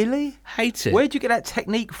wrestling. Really? Hate it. Where'd you get that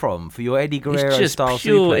technique from for your Eddie Guerrero It's just style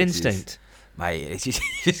pure suplexes? instinct. Mate, it's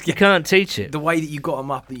just You can't teach it. the way that you got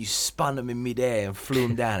them up and you spun them in midair and flew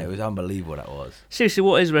them down. It was unbelievable. That was. Seriously,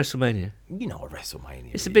 what is WrestleMania? You know what WrestleMania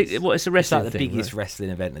It's is. a big. What? It's a It's wrestling like the thing, biggest right? wrestling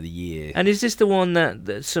event of the year. And is this the one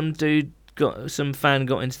that some fan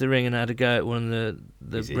got into the ring and had a go at one of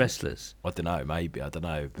the Is it? wrestlers? I don't know. Maybe I don't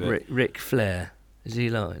know. But Ric Flair. Is he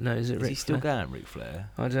like? No, is it is Ric he still Flair? going, Ric Flair?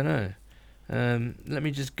 I don't know. Let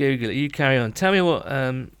me just Google it. You carry on. Tell me what.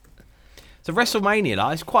 So WrestleMania,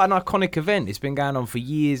 like, it's quite an iconic event. It's been going on for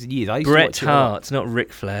years and years. I used to Bret watch it a lot. Hart, not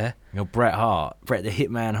Ric Flair. You know, Bret Hart, Bret the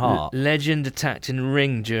Hitman Hart. Legend attacked in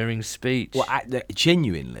ring during speech. Well,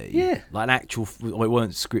 genuinely, Yeah. like an actual. Well, it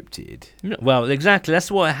weren't scripted. No, well, exactly. That's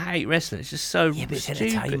why I hate wrestling. It's just so Yeah, but it's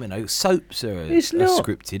stupid. entertainment. Though. Soaps are, It's are not.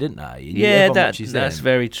 scripted, aren't they? And Yeah, everyone that's watches them.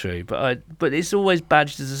 very true. But it's always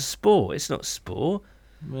badged as a sport. It's not sport.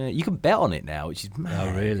 Yeah, you can bet on it now, which is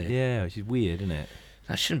mad. really? Yeah, which is weird, isn't it?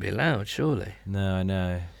 That shouldn't be allowed, surely. No, I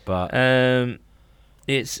know. But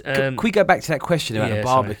It's can we go back to that question about yeah, the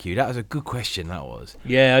sorry. barbecue? That was a good question. That was.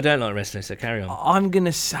 yeah, I don't like wrestling, so carry on. I'm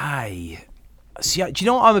gonna say. See, do you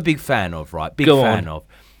know what I'm a big fan of? Right, big Go fan on. of,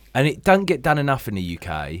 and it doesn't get done enough in the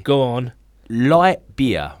UK. Go on. Light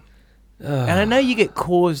beer. And I know you get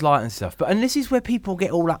Coors Light and stuff, and this is where people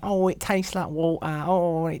get all like, oh, it tastes like water.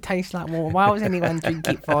 Oh, it tastes like water. Why was anyone drink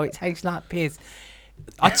it for? It tastes like piss.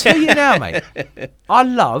 I tell you now, mate, I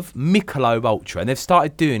love Michelob Ultra, and they've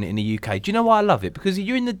started doing it in the UK. Do you know why I love it? Because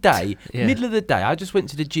you're in the day, Yeah. middle of the day. I just went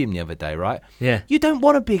to the gym the other day, right? Yeah. You don't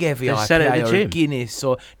want a big heavy They sell it at IPA the or a gym. Guinness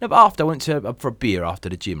or no. But after I went for a beer after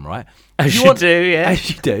the gym, right? As you do, yeah. As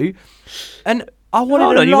you do, and I wanted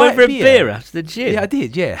Hold a on, you went light for a beer after the gym? Yeah, I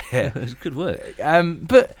did. Yeah. It was good work.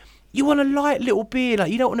 But you want a light little beer.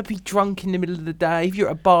 Like, you don't want to be drunk in the middle of the day. If you're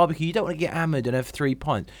at a barbecue, you don't want to get hammered and have 3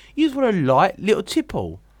 pints. You just want a light little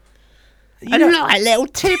tipple. You don't- little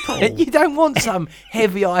tipple. You don't want some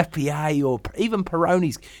heavy IPA or even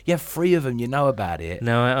Peronis. You have 3 of them, you know about it.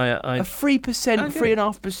 No, I A 3%, Okay.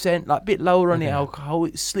 3.5%, like a bit lower on the Okay. alcohol.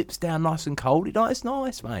 It slips down nice and cold. It's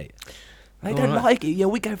nice, mate. They All don't right. like it. Yeah,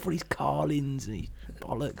 we go for these Carlins and these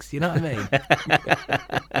bollocks. You know what I mean?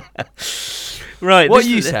 right. What this are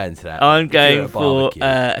you is- saying to that? I'm if you're at going a for barbecue?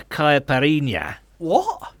 caipirinha.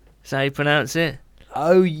 What? Is that how you pronounce it?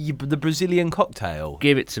 Oh, the Brazilian cocktail.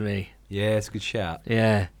 Give it to me. Yeah, it's a good shout.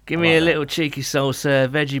 Yeah. Give I me like a that. little cheeky salsa,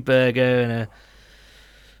 veggie burger,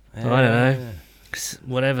 and I don't know.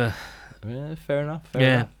 Whatever. Yeah, fair enough. Fair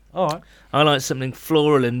Yeah. enough. All right. I like something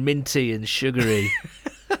floral and minty and sugary.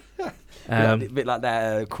 A bit like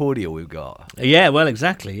that cordial we've got. Yeah, well,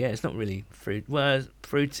 exactly. Yeah, it's not really fruit. Well,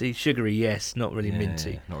 fruity, sugary, yes, not really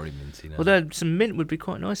minty. Yeah, not really minty. No. Although some mint would be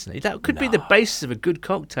quite nice in it. That could be the basis of a good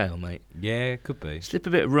cocktail, mate. yeah, it could be. Slip a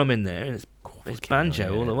bit of rum in there, and it's fucking banjo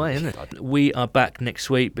hell, all the yeah. way, isn't it? We are back next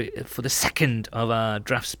week for the second of our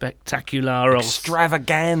draft spectacular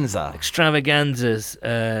Extravaganza. extravaganzas,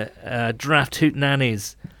 draft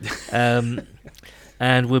hootenannies,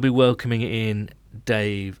 and we'll be welcoming in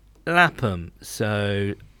Dave Lapham.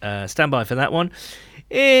 So stand by for that one.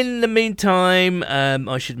 In the meantime,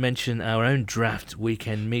 I should mention our own draft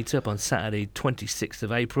weekend meetup on Saturday, 26th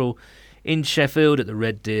of April, in Sheffield at the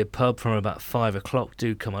Red Deer pub from about 5 o'clock.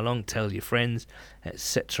 Do come along, tell your friends,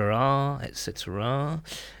 etc., etc.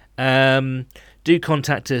 Do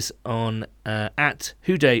contact us on at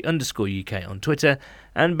 @Houday_UK on Twitter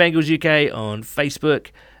and Bengals UK on Facebook.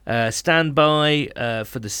 Stand by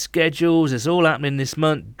for the schedules. It's all happening this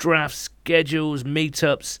month. Draft schedules,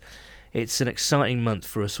 meetups. It's an exciting month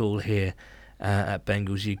for us all here at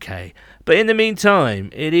Bengals UK. But in the meantime,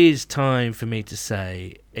 it is time for me to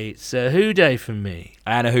say it's a Who Day from me.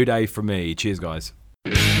 And a Who Day from me. Cheers, guys.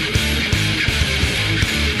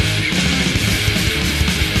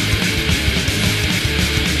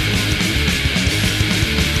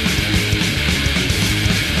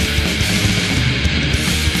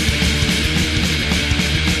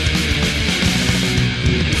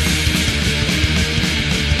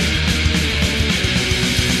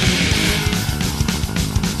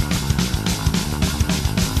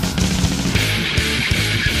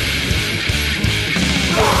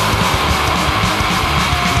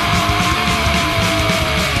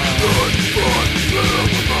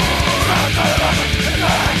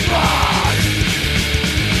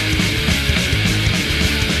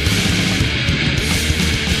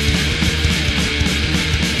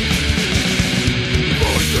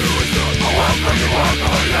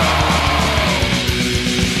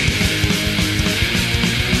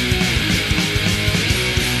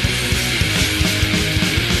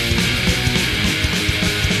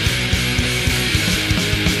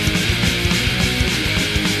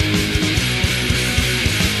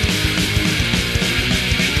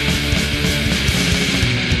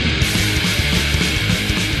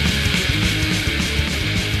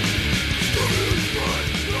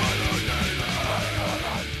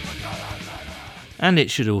 And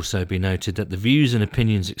it should also be noted that the views and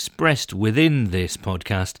opinions expressed within this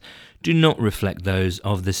podcast do not reflect those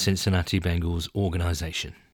of the Cincinnati Bengals organisation.